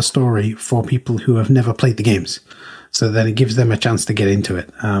to set up a story for people who have never played the games, so that it gives them a chance to get into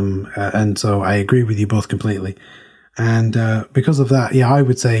it. And so I agree with you both completely. And because of that, yeah, I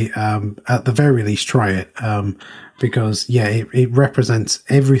would say at the very least try it, because yeah, it represents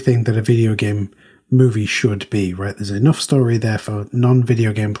everything that a video game movie should be, right? There's enough story there for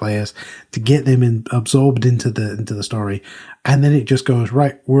non-video game players to get them absorbed into the story, and then it just goes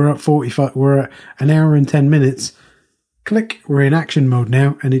right. We're at 45. We're at an hour and 10 minutes. Click. We're in action mode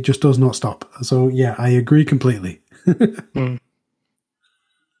now, and it just does not stop. So yeah, I agree completely.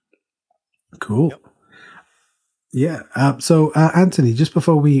 Cool. Yep. Yeah. So, Anthony, just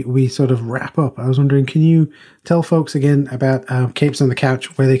before we sort of wrap up, I was wondering, can you tell folks again about Capes on the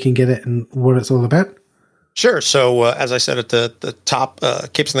Couch, where they can get it and what it's all about? Sure. So, as I said at the top,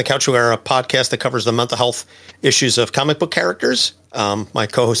 Capes on the Couch, we are a podcast that covers the mental health issues of comic book characters. My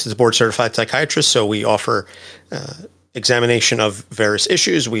co-host is a board-certified psychiatrist, so we offer examination of various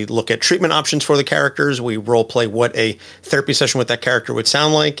issues. We look at treatment options for the characters. We role play what a therapy session with that character would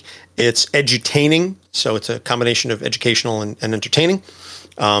sound like. It's edutaining, so it's a combination of educational and entertaining.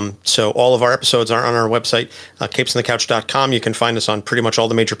 So all of our episodes are on our website, capesonthecouch.com. You can find us on pretty much all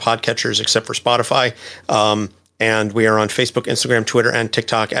the major podcatchers except for Spotify. And we are on Facebook, Instagram, Twitter, and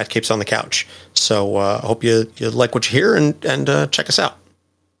TikTok at Capes on the Couch. So I hope you like what you hear and check us out.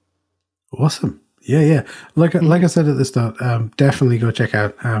 Awesome. Yeah. Like I said at the start, definitely go check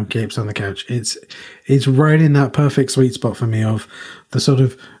out Capes on the Couch. It's right in that perfect sweet spot for me of the sort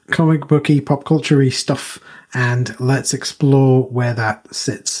of comic booky, pop culture-y stuff, and let's explore where that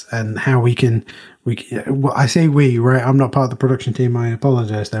sits and how we can. Well, I say we, right? I'm not part of the production team. I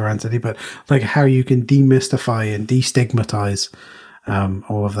apologize there, Anthony, but like how you can demystify and destigmatize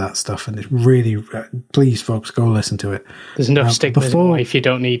all of that stuff, and it's really, please, folks, go listen to it. There's enough stigma in life. You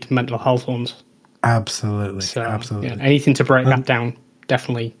don't need mental health ones. Absolutely. So, absolutely. Yeah, anything to break that down,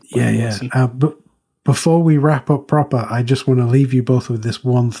 definitely. Yeah. But before we wrap up proper, I just want to leave you both with this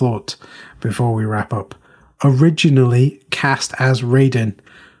one thought before we wrap up. Originally cast as Raiden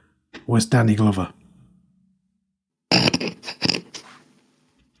was Danny Glover.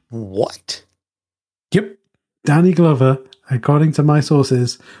 What? Yep. Danny Glover, according to my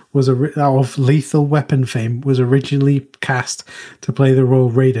sources, was of Lethal Weapon fame, was originally cast to play the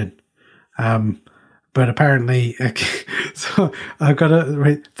role Raiden. But apparently, so I've got to,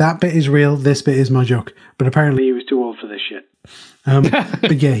 right, that bit is real, this bit is my joke. But apparently he was too old for this shit.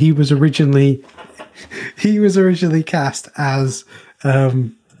 But yeah, he was originally cast as,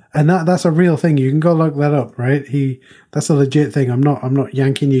 and that's a real thing. You can go look that up, right? That's a legit thing. I'm not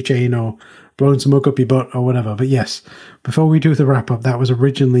yanking your chain or blowing smoke up your butt or whatever. But yes, before we do the wrap up, that was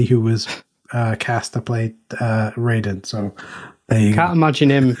originally who was cast to play Raiden. So there you Can't go. imagine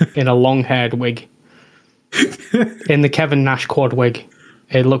him in a long-haired wig. In the Kevin Nash quad wig.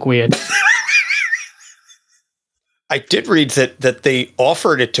 It'd look weird. I did read that they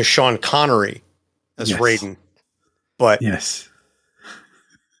offered it to Sean Connery as Raiden, but yes,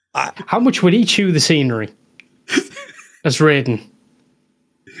 how much would he chew the scenery as Raiden?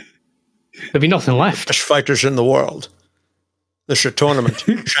 There'd be nothing left. best fighters in the world. This is a tournament.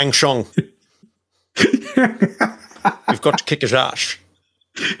 Shang Tsung. You've got to kick his ass.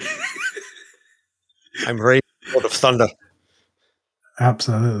 I'm Raiden, Lord of Thunder.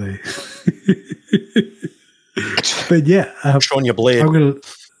 absolutely. But yeah, Showing your blade.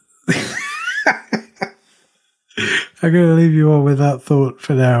 I'm gonna leave you all with that thought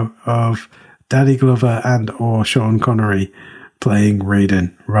for now of Danny Glover and or Sean Connery playing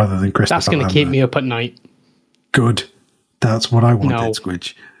Raiden rather than Christopher That's going to Lambert. keep me up at night. Good. That's what I wanted, No.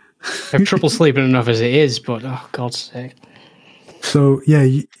 Squidge. I have trouble sleeping enough as it is, but oh, God's sake. So yeah,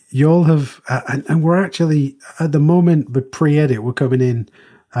 you all have, and we're actually at the moment with pre-edit, we're coming in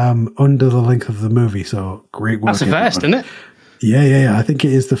under the length of the movie. So great work. That's the first, everybody. isn't it? Yeah. I think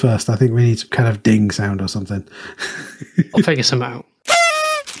it is the first. I think we need some kind of ding sound or something. I'll figure some out.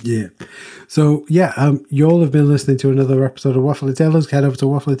 Yeah. So yeah, you all have been listening to another episode of Waffle and Tailors. Head over to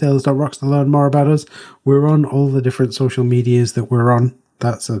waffleandtailors.rocks to learn more about us. We're on all the different social medias that we're on.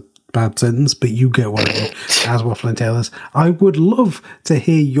 That's a bad sentence, but you get what I mean. As Waffle and Tailors. I would love to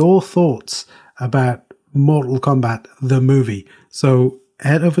hear your thoughts about Mortal Kombat, the movie. So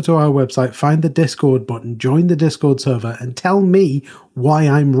head over to our website, find the Discord button, join the Discord server, and tell me why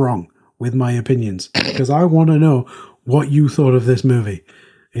I'm wrong with my opinions. Because I want to know what you thought of this movie.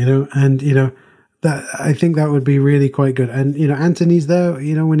 That I think that would be really quite good. And Anthony's there,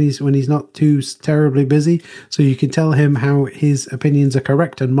 when he's not too terribly busy, so you can tell him how his opinions are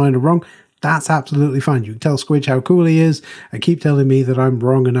correct and mine are wrong. That's absolutely fine. You can tell Squidge how cool he is and keep telling me that I'm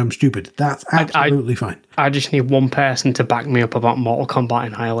wrong and I'm stupid. That's absolutely fine. I just need one person to back me up about Mortal Kombat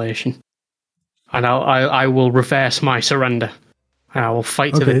Annihilation. And I will reverse my surrender. And I will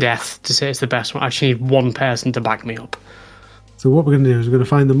fight to the death to say it's the best one. I just need one person to back me up. So what we're going to do is we're going to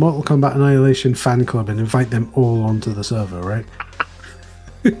find the Mortal Kombat Annihilation fan club and invite them all onto the server, right?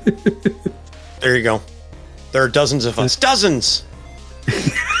 There you go. There are dozens of us. Dozens!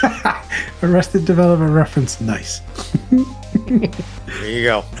 Arrested Development reference. Nice. There you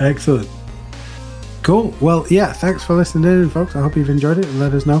go. Excellent. Cool. Well, yeah, thanks for listening in, folks. I hope you've enjoyed it and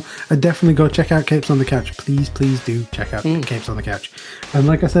let us know. And definitely go check out Capes on the Couch. Please do check out Capes on the Couch. And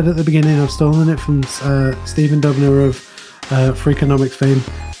like I said at the beginning, I've stolen it from Stephen Dubner of Freakonomics fame.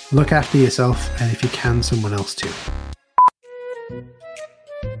 Look after yourself, and if you can, someone else too.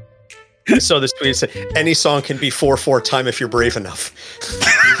 So this tweet said, any song can be 4/4 time if you're brave enough.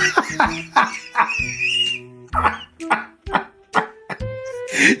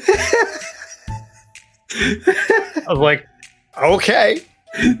 I was like, okay,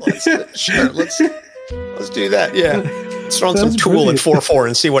 let's do that. Yeah, let's throw on some Tool at 4/4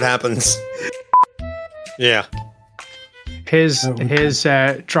 and see what happens. Yeah. His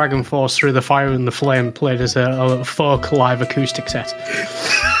Dragon Force Through the Fire and the Flame played as a folk live acoustic set.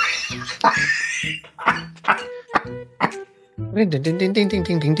 No,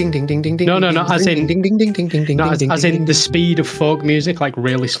 as in the speed of folk music, like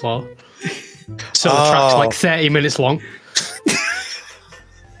really slow. So the track's like 30 minutes long.